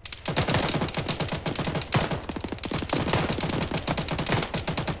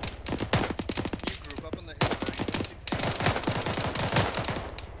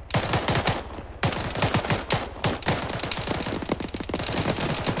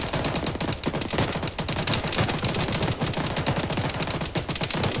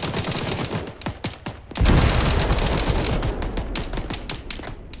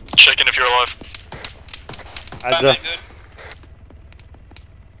 Checking if you're alive. Azza.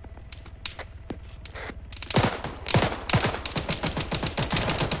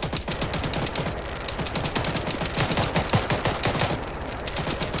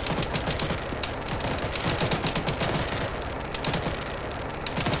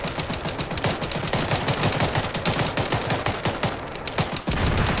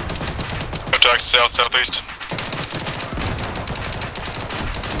 Contact south, southeast.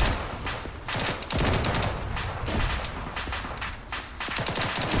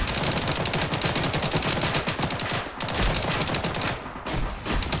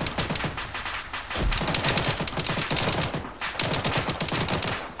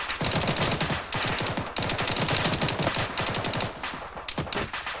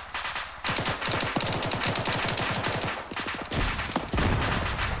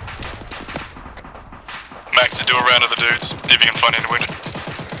 Max to do a round of the dudes, see if you can find any winch.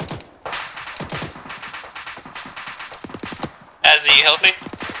 Az, are you healthy?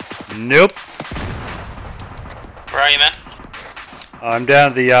 Nope. Where are you, man? I'm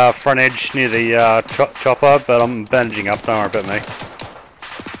down at the front edge near the chopper, but I'm bandaging up, don't worry about me.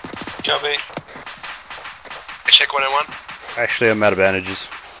 Copy. Check 101. Actually, I'm out of bandages.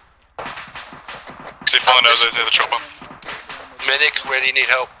 See if I know those near the chopper. Medic, where do you need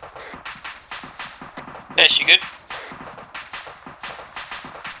help? Yeah, she good?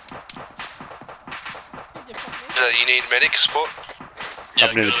 So you need medic support?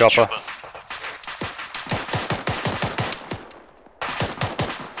 Up near the chopper.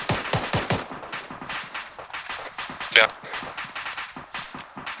 Yeah.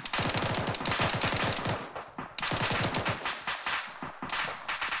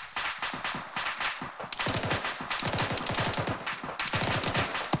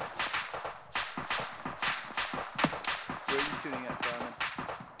 Where are you shooting at, Fireman?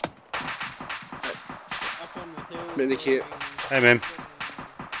 Medic here. Hey, man.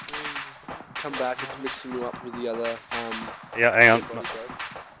 Come back, it's mixing you up with the other, Yeah, hang on.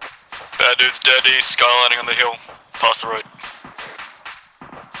 Bad dude's dead east, skylining on the hill, past the road.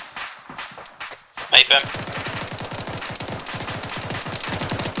 Hey, fam.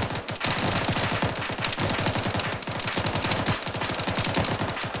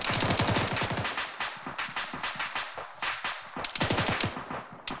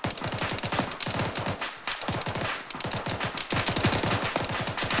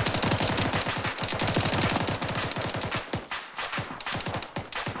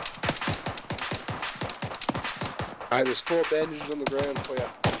 Alright, there's 4 bandages on the ground for you.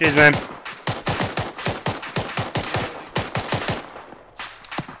 Cheers, man.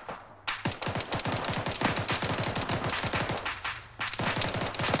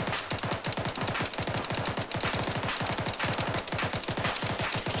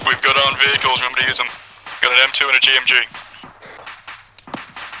 We've got armed vehicles, remember to use them. Got an M2 and a GMG.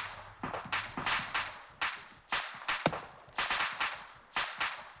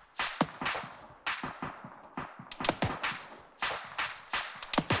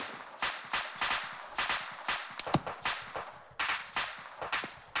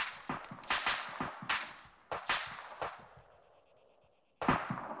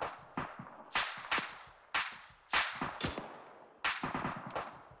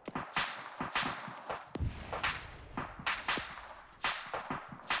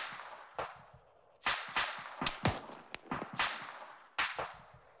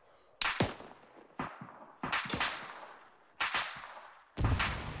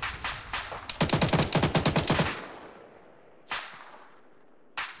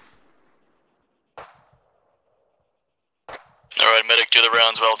 Alright, medic, do the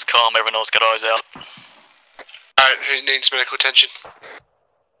rounds while it's calm, everyone else got eyes out. Alright, who needs medical attention?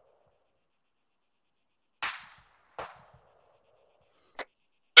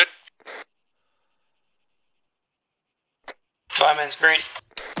 Good. Fireman's green.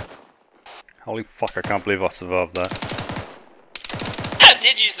 Holy fuck, I can't believe I survived that. How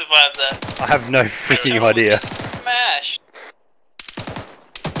did you survive that? I have no freaking idea. Smash.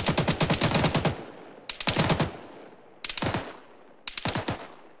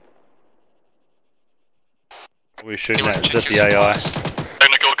 We're shooting at, is that the AI?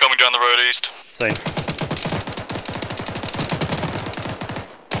 Technical coming down the road east. Same.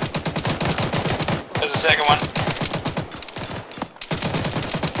 There's a second one.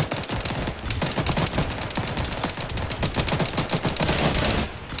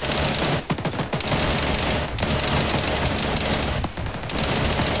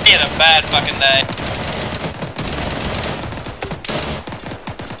 He had a bad fucking day.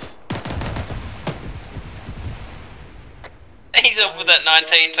 He's up with that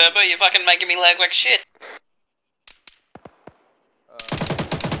 19 turbo, you're fucking making me lag like shit.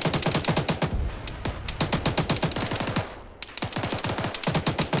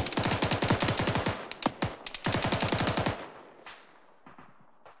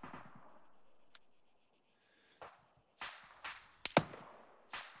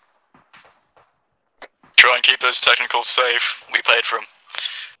 Try and keep those technicals safe. We paid for them.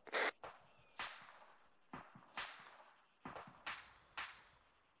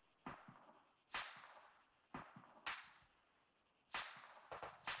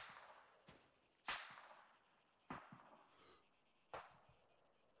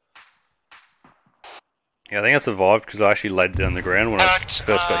 Yeah, I think I survived because I actually laid down the ground when I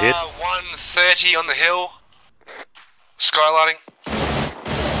first got hit. 130 on the hill. Skylighting.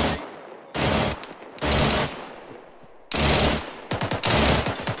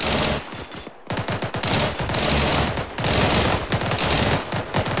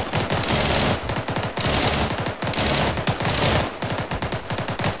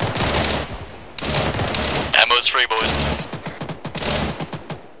 Ammo's free, boys.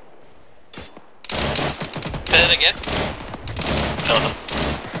 Say it again. Nothing.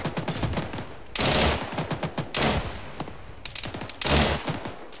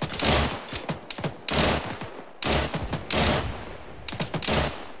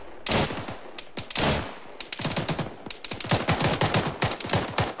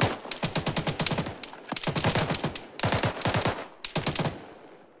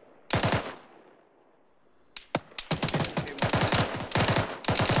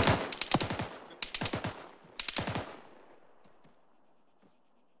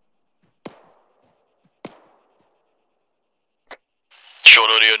 Short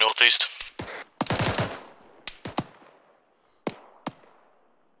audio northeast.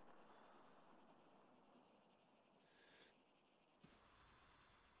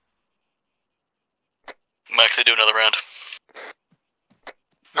 Maxie, do another round.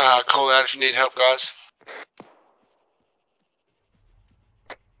 Call out if you need help, guys.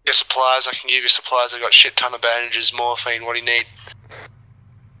 Get supplies, I can give you supplies. I've got a shit ton of bandages, morphine, what do you need?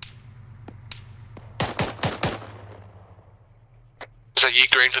 Is that you,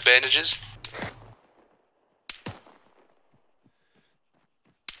 green, for bandages?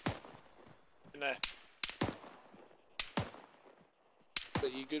 No. Is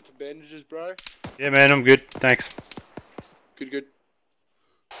that you good for bandages, bro? Yeah, man, I'm good. Thanks. Good, good.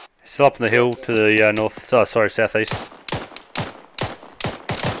 Still up on the hill to the north. Sorry, southeast.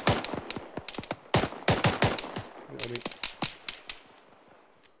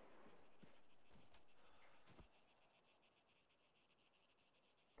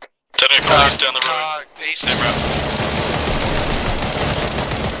 Just down the road. East.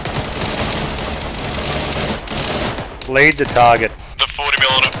 Lead the target. The 40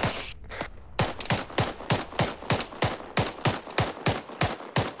 mil on it.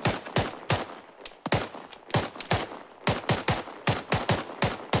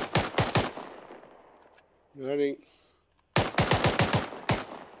 Loading.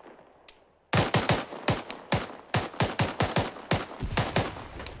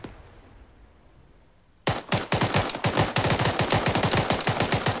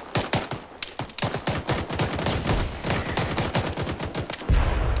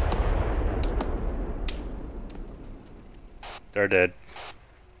 They're dead.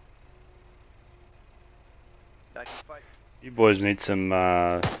 Back in fight. You boys need some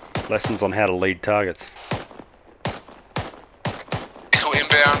lessons on how to lead targets. Vehicle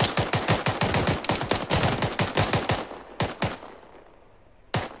inbound.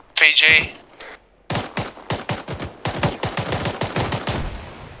 PG.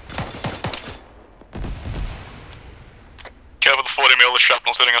 Careful the 40 mil, the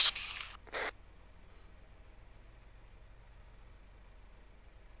shrapnel's hitting us.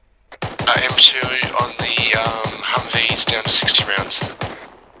 M2 on the Humvees down to 60 rounds.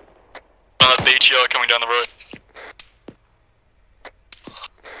 BTR coming down the road.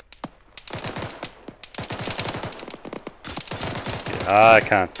 Yeah, I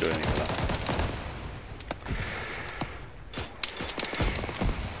can't do anything with that.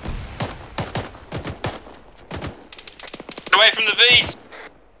 Away from the V's!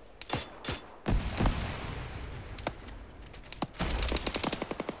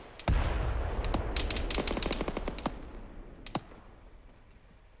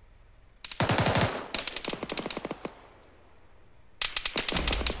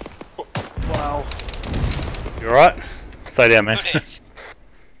 Wow. You alright? Stay down, man.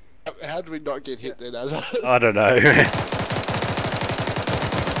 How did we not get hit then, Azza? I don't know.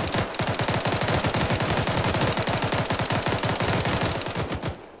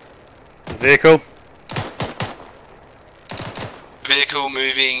 Vehicle. Vehicle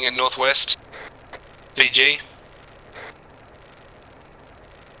moving northwest. VG.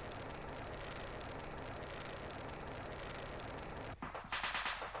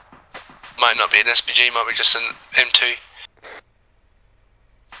 Might not be an SPG, might be just an M2.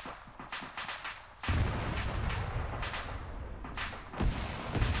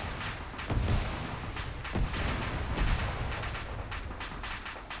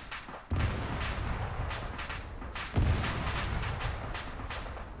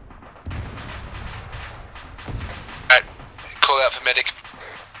 Alright, call out for medic.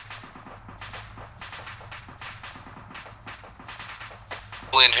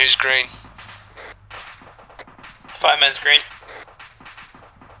 Lynn, who's green? Fireman's green.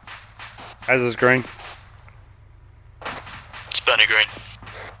 As is green. It's Bunny green.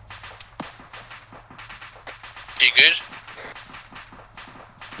 You good?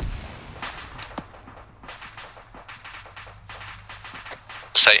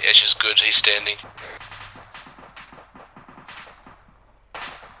 Say Ash is good, he's standing.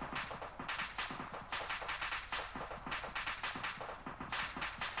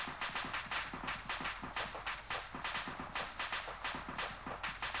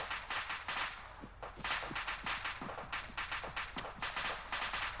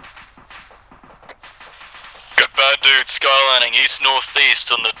 Got bad dude skylining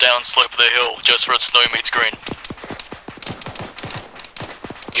east-northeast on the downslope of the hill, just where snow meets green.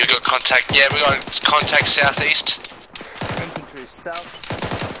 You got contact, yeah, we got contact southeast. Infantry south.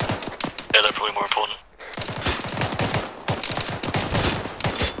 Yeah, they're probably more important.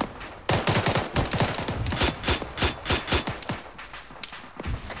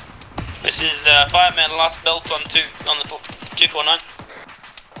 This is fireman last belt on the 249.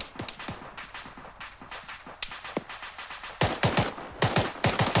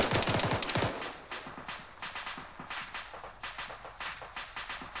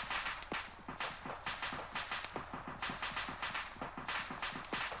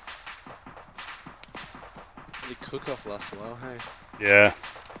 The cook-off lasts a while, hey? Yeah.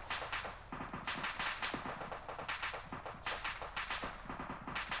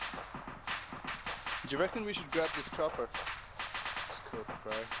 Do you reckon we should grab this chopper? It's cooked,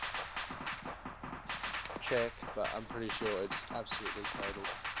 bro. Check, but I'm pretty sure it's absolutely total.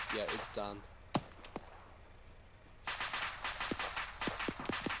 Yeah, it's done.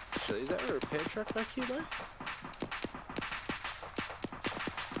 Actually, is that a repair truck back here, though?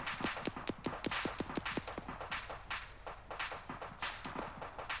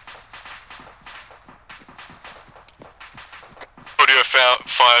 Audio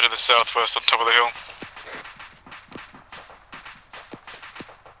fire to the southwest on top of the hill.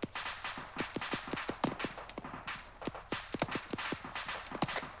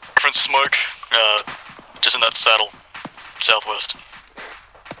 Different smoke, just in that saddle, southwest.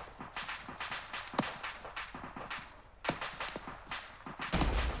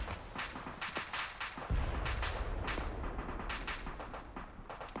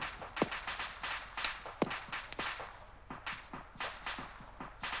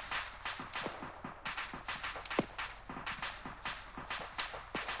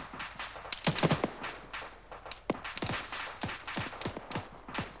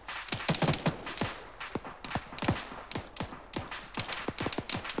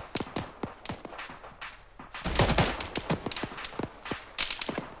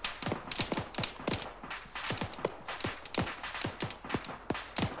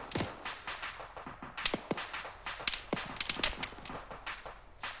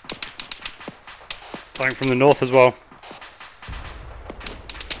 Something from the north as well.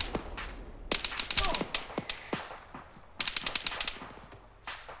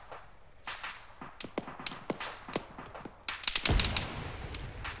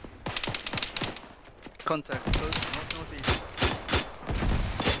 Contact close, northeast.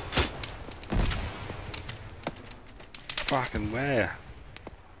 Fucking where?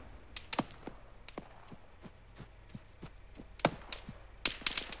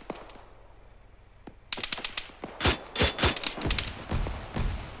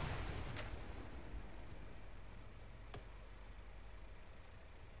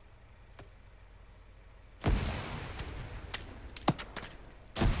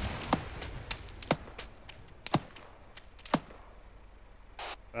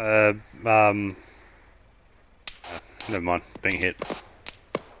 Never mind, being hit.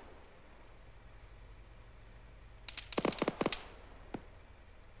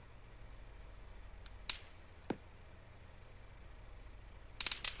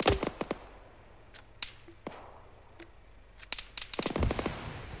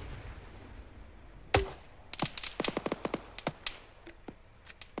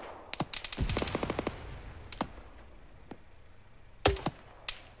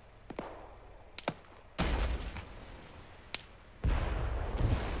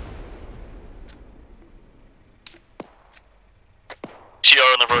 TR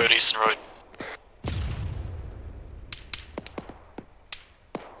on the road, Eastern Road.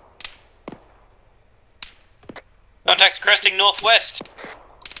 Contacts cresting northwest.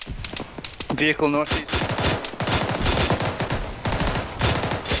 Vehicle northeast.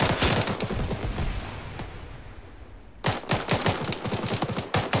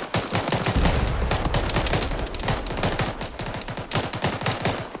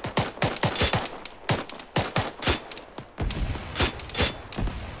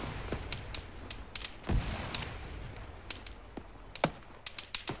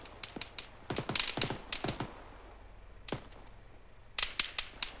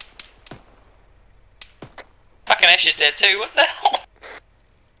 Fucking Ash is dead too, what the hell?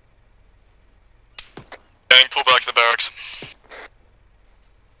 Gang, pull back to the barracks.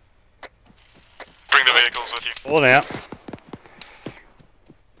 Bring the vehicles with you. All out.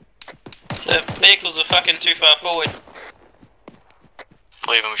 The vehicles are fucking too far forward.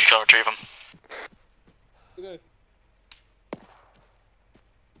 Leave them if you can't retrieve them. Go.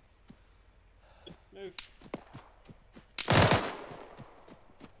 Move.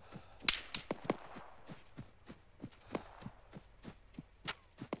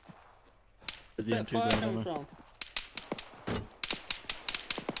 Where's the Where's that fire coming from?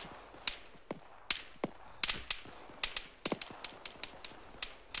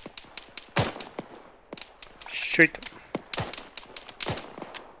 Shoot.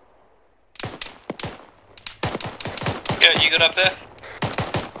 Go, you got up there?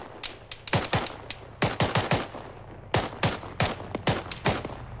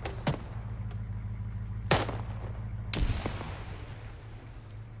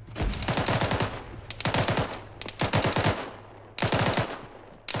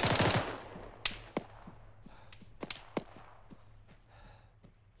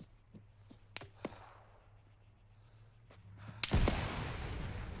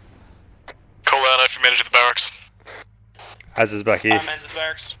 Call out if you made it to the barracks. Az is back here. I'm at the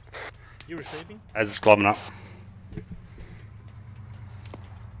barracks. You receiving? Az is climbing up.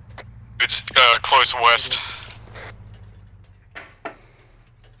 It's close west.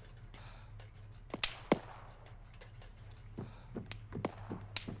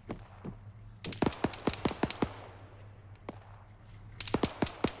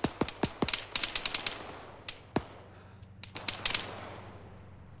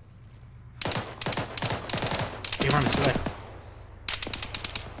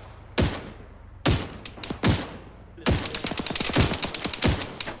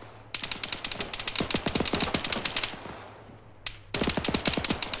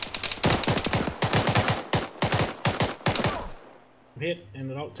 hit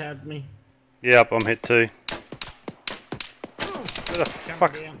and it alt tabbed me. Yep, I'm hit too. Where the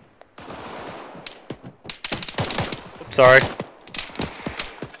fuck? Oops, sorry.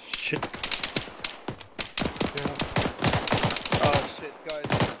 Shit. Oh shit, guys,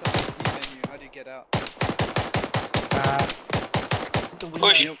 stuck in the menu. How do you get out?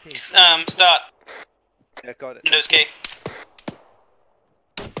 Push. Start. Yeah, got it. Windows key.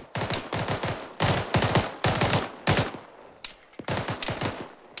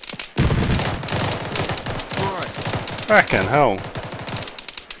 Fucking hell.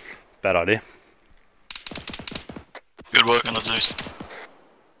 Bad idea. Good work on the Zeus.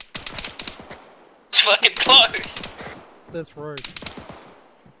 It's fucking close. This road.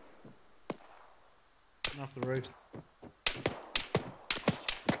 Off the roof.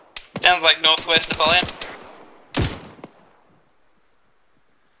 Sounds like northwest of Berlin.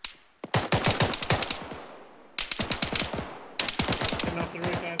 Getting off the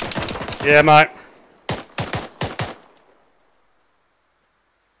roof, guys. Yeah, mate.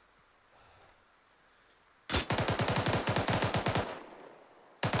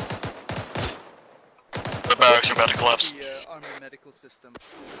 The barracks are about to collapse. The ArmA medical system to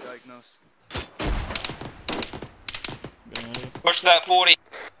diagnose. Push that 40.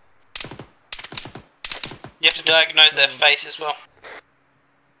 You have to diagnose their face as well.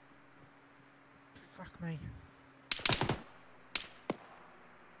 Fuck me.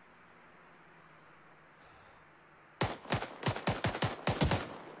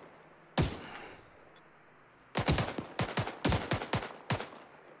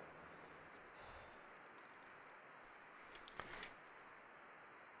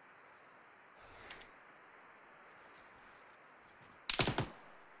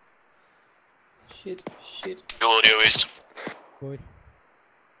 Shit. Good audio east. Boy.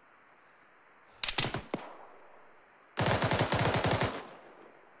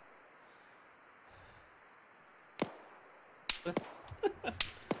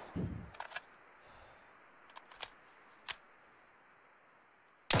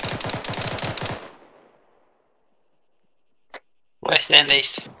 West and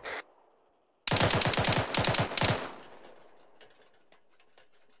east.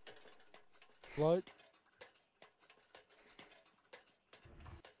 Float.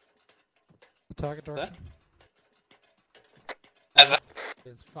 The target direction. Over.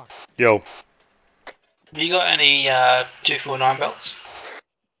 Is fuck. Yo. Have you got any 249 belts?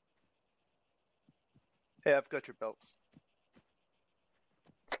 Hey, I've got your belts.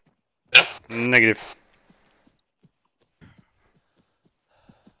 Negative.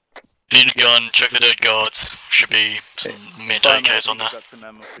 If you need to go and check the dead guards, should be some mint AKs on there. Got some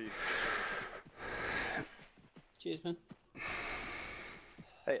ammo for you. Cheers, man.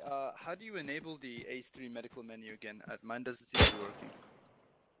 Hey, how do you enable the ACE3 medical menu again? Mine doesn't seem to be working.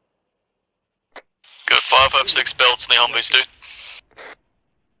 Got 556 belts in the Humvees, dude.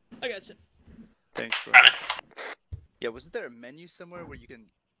 I gotcha. Thanks, bro. Yeah, wasn't there a menu somewhere where you can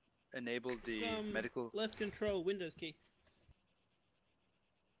enable the medical? Left control, Windows key.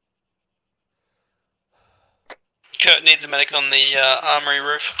 Kurt needs a medic on the armory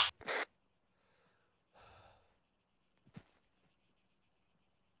roof.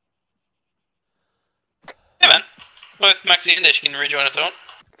 Yeah, man. Both Maxi and Dish can rejoin if they want.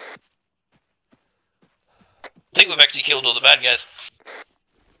 I think we've actually killed all the bad guys.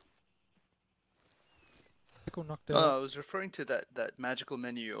 I was referring to that magical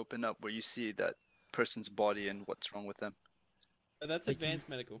menu you open up where you see that person's body and what's wrong with them. That's advanced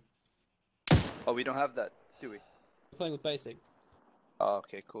medical. Oh, we don't have that, do we? We're playing with basic. Oh,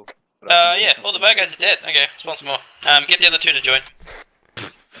 okay, cool. Yeah, all the bad guys are dead. Okay, spawn some more. Get the other two to join.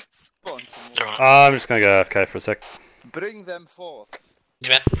 Spawn some more. I'm just gonna go AFK for a sec. Bring them forth. Yeah,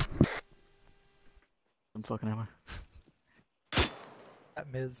 man. Some fucking ammo.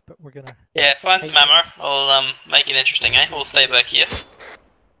 That Miz, but we're gonna. Yeah, find some ammo. I'll make it interesting, eh? We'll stay back here.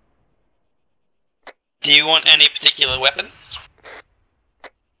 Do you want any particular weapons?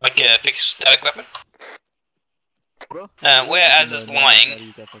 Like a fixed static weapon? Where Az is lying.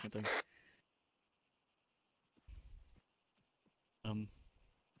 Use that fucking thing.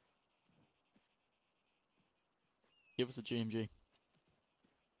 Give us a GMG.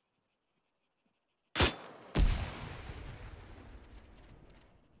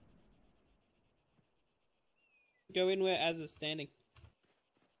 Go in where Az is standing.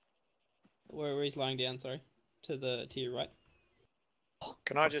 Where he's lying down, sorry. To your right.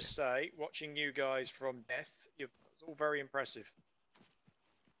 Can I just say, watching you guys from death, you're all very impressive.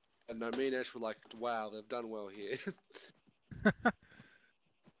 And no, me and Ash were like, wow, they've done well here.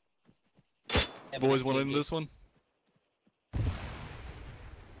 Boys want in this one?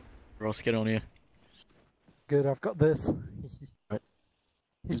 Ross, get on here. Good, I've got this. Right.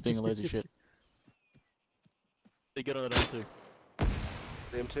 He's being a lazy shit. Hey, get on that M2.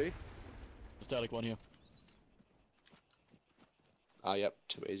 The M2? Static one here. Ah, yep,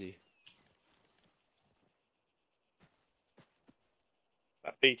 too easy.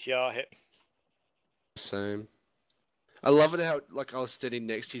 That BTR hit. Same. I love it how, like, I was standing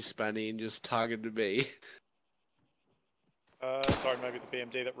next to Spanny and just targeted me. Sorry, maybe the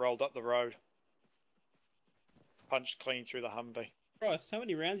BMD that rolled up the road. Punched clean through the Humvee. Ross, how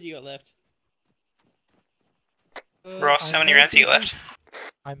many rounds you got left? Ross, how many rounds you got left?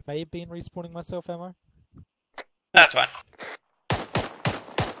 I may have been respawning myself, ammo. That's fine.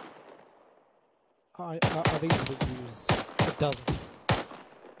 I've easily used a dozen.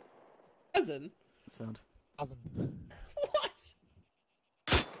 Dozen? Sound. Dozen. What?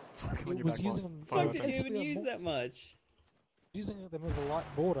 It was using them. Why did you even use that much? Using them as a light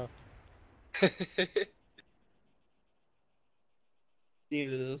mortar.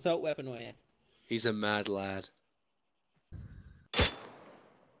 Dude, an assault weapon way. He's a mad lad.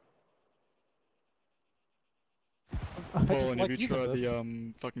 Paul, have you tried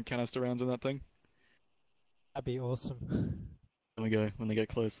the fucking canister rounds on that thing? That'd be awesome. When they get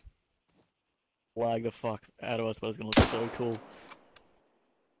close. Lag the fuck out of us, but it's gonna look so cool.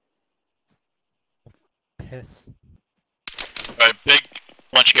 Piss. Alright, big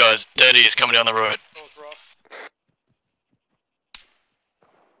bunch of guys. Daddy is coming down the road. That was rough.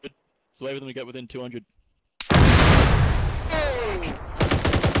 Good. So wait for them to get within 200.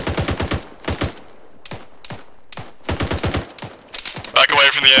 Back away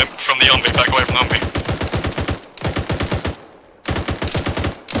from the Humvee. Back away from the Humvee.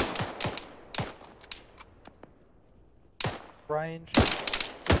 Range.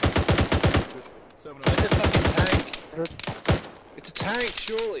 It's a fucking tank. It's a tank,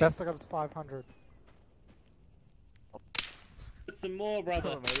 surely. Best I got is 500. Put some more,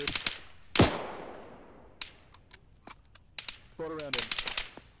 brother. Throw it around him.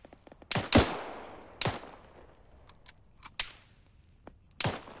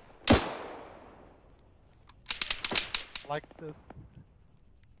 Like this.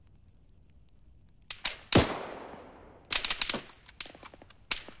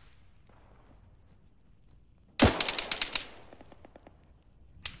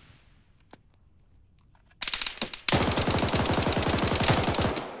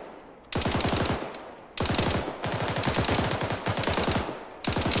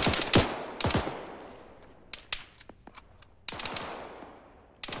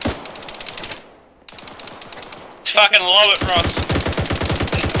 Fucking low it, Ross.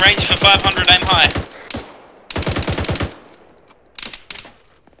 Range for 500, aim high.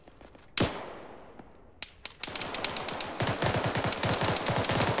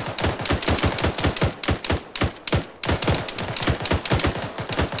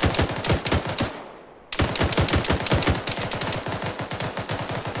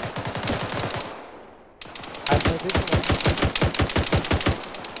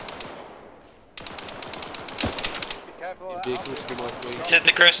 Set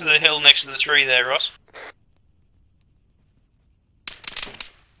the crest of the hill next to the tree there, Ross.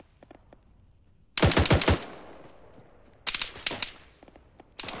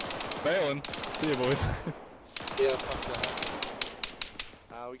 Bailing. See you, boys. Yeah, fuck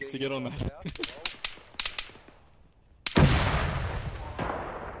that. We So get on that.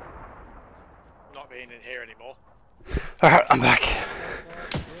 Not being in here anymore. Alright, I'm back.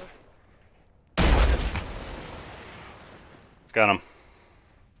 Got him.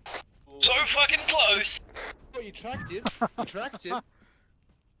 So fucking close! Oh, you tracked it. You tracked it.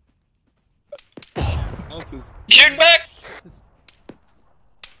 Answers. Shoot back!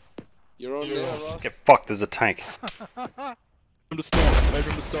 You're on there, Ross. Get fucked, there's a tank. Him to stop. Wait for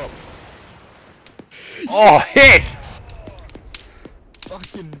him to stop. Oh, hit!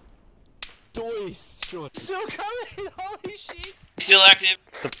 Fucking toys. Sure. Still coming! Holy shit! Still active.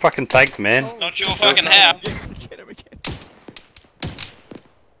 It's a fucking tank, man. Not sure fucking how. Get him again.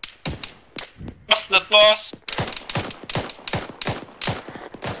 What's the boss?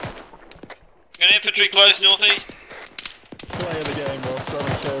 Got infantry close northeast. Play the game, Ross. I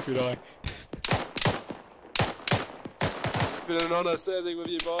don't care if you die. It's been an honour serving with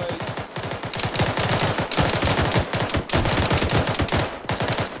you, boys.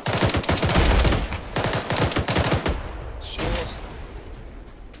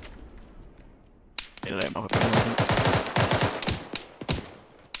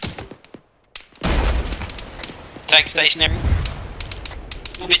 Tank stationary.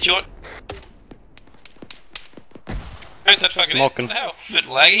 A bit short. How's that fucking Smoking. hell? Bit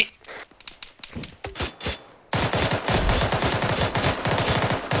laggy.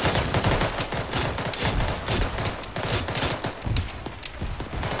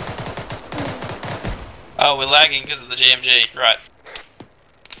 Oh, we're lagging because of the GMG, right.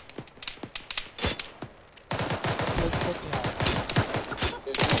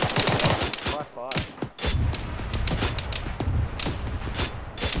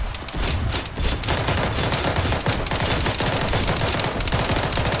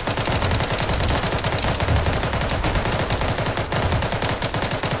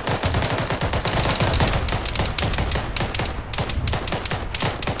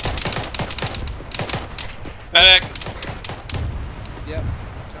 Medic! Yep,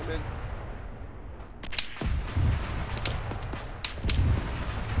 jump in.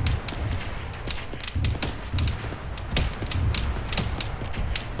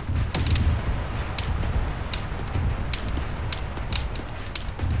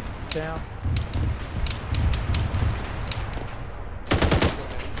 Down.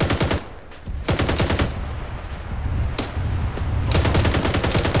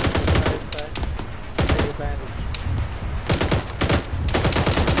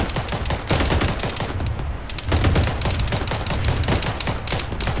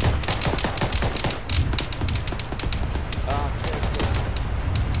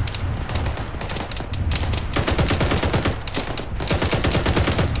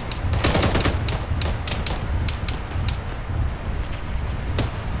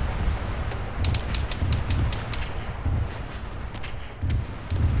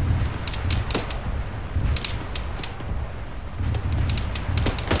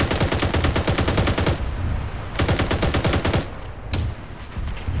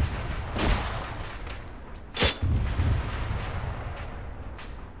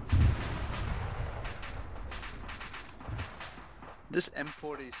 This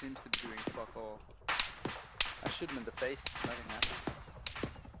M40 seems to be doing fuck all. I shoot him in the face, nothing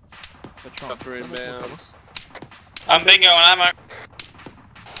happens. Chopper inbound. I'm bingo on ammo.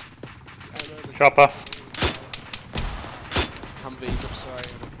 Chopper. Humvees, I'm sorry,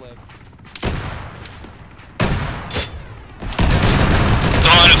 I'm a pleb.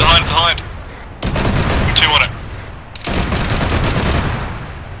 It's behind. 2 on it.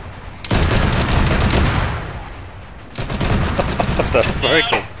 What the frick?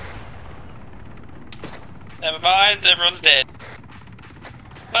 Never mind, everyone's dead.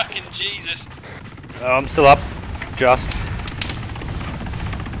 Fucking Jesus. Oh, I'm still up. Just.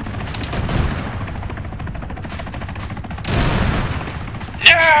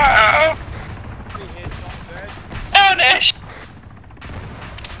 No! Oh, Nash!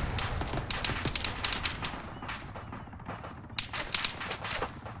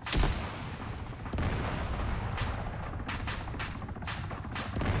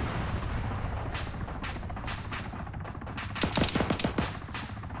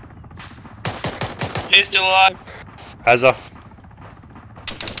 He's still alive. Azza.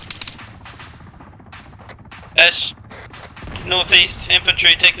 Ash. Northeast,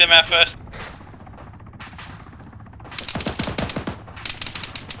 infantry, take them out first.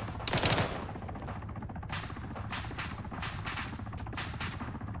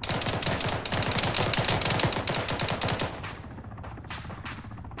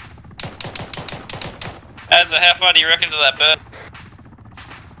 Azza, how far do you reckon to that bird?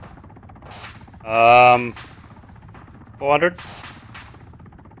 400.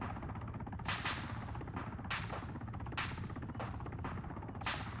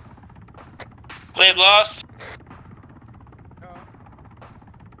 Clear blast.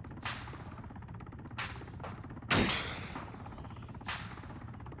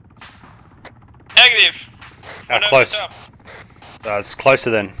 Negative. How close? It's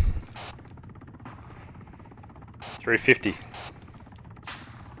closer then. 350.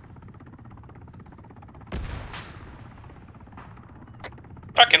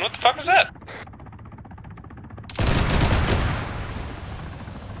 Fucking, what the fuck was that?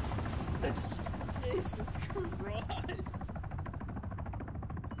 Jesus Christ.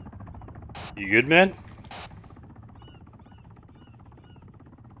 You good, man?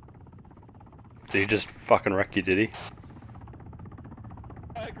 So he just fucking wrecked you, did he?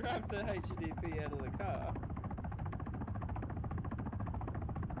 I grabbed the HDP out of the car.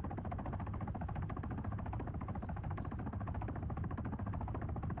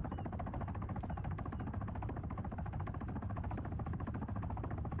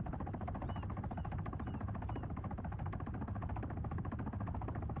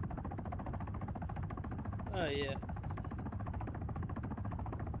 Oh yeah.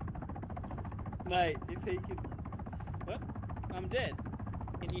 Mate, if he could... What? I'm dead.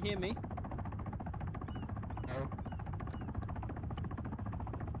 Can you hear me? No.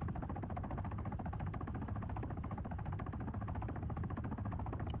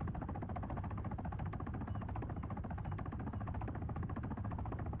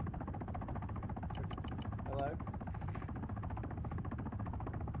 Hello.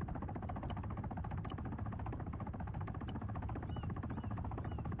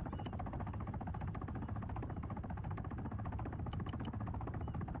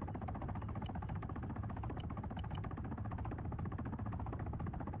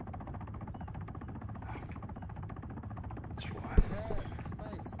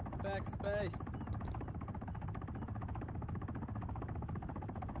 Space. Backspace.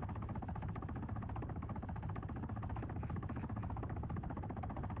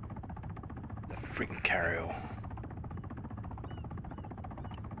 The freaking carrier.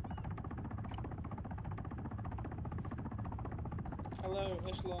 Hello,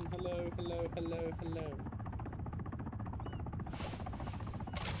 Echelon. Hello, hello, hello, hello.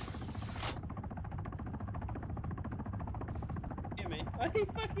 Hear me? I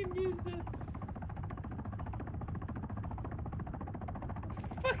fucking used it.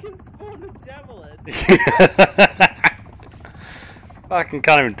 Fucking spawned a javelin. Fucking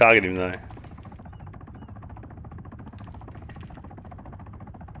can't even target him though.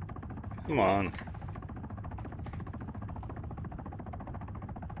 Come on.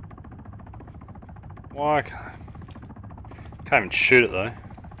 Why can't even shoot it though.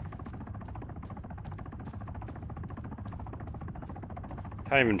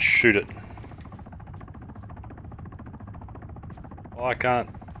 Can't even shoot it. Why can't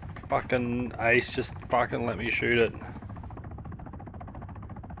fucking Ace just fucking let me shoot it?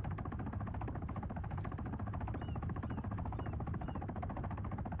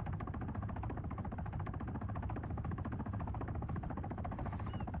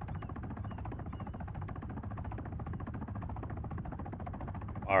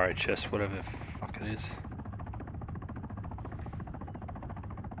 RHS, whatever the fuck it is.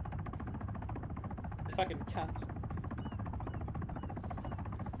 Fucking cunt.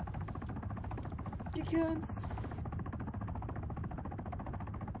 You cunts.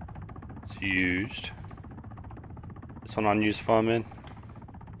 It's used. This one unused fireman.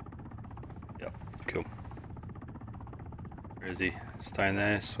 Yep, cool. Where is he? Staying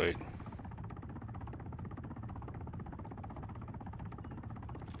there? Sweet.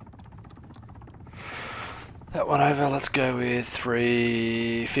 That one over, let's go with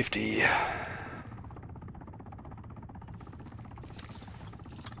 350.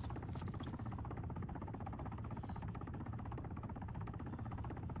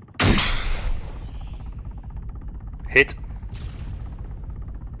 Hit.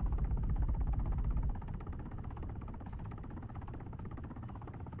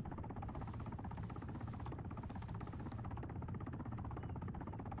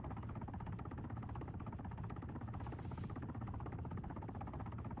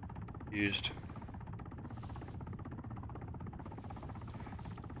 Used.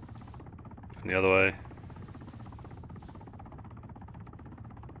 The other way.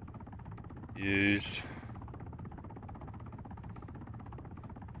 Used.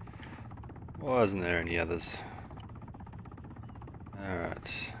 Wasn't there any others?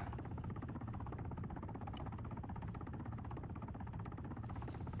 Alright.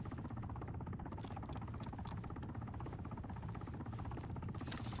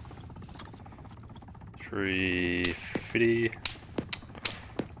 $350.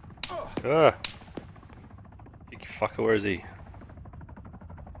 Ah! You fucker, where is he?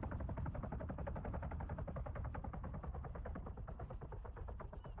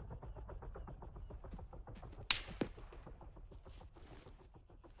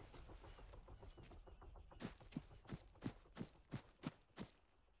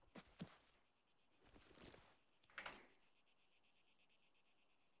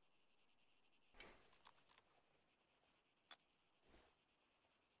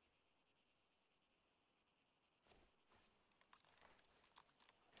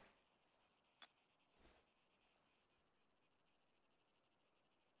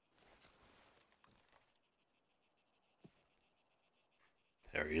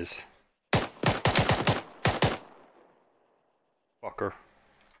 There he is. Fucker.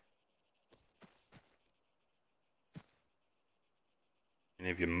 Any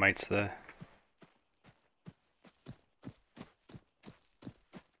of your mates there?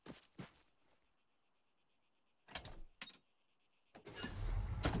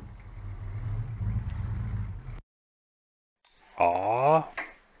 Aww.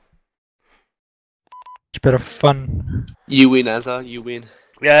 It's a bit of fun. You win, Azar. You win.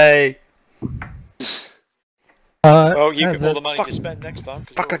 Yay! Well, you get all the money to spend next time.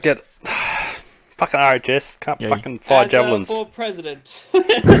 Fuck, I get it. Fucking RHS. Can't fucking fire javelins. For president. You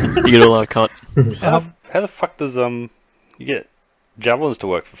get all I cut. How the fuck does you get javelins to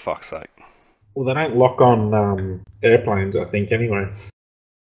work, for fuck's sake? Well, they don't lock on airplanes, I think, anyway.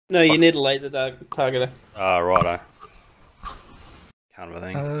 No, you need a laser targeter. Ah, righto. Kind of a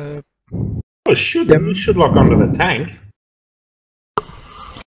thing. Well, it should lock onto the tank.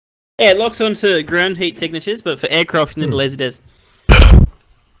 Yeah, it locks onto ground heat signatures, but for aircraft you need a laser des.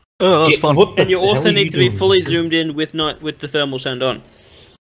 Oh, that's fun. And you also need to be fully zoomed in with the thermal turned on.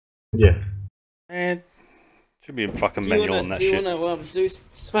 Yeah. And should be a fucking manual on that shit. Do you want to Zeus,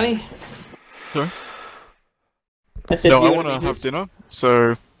 Spunny? Sorry? I said, no, I want to have dinner,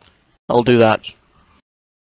 so I'll do that.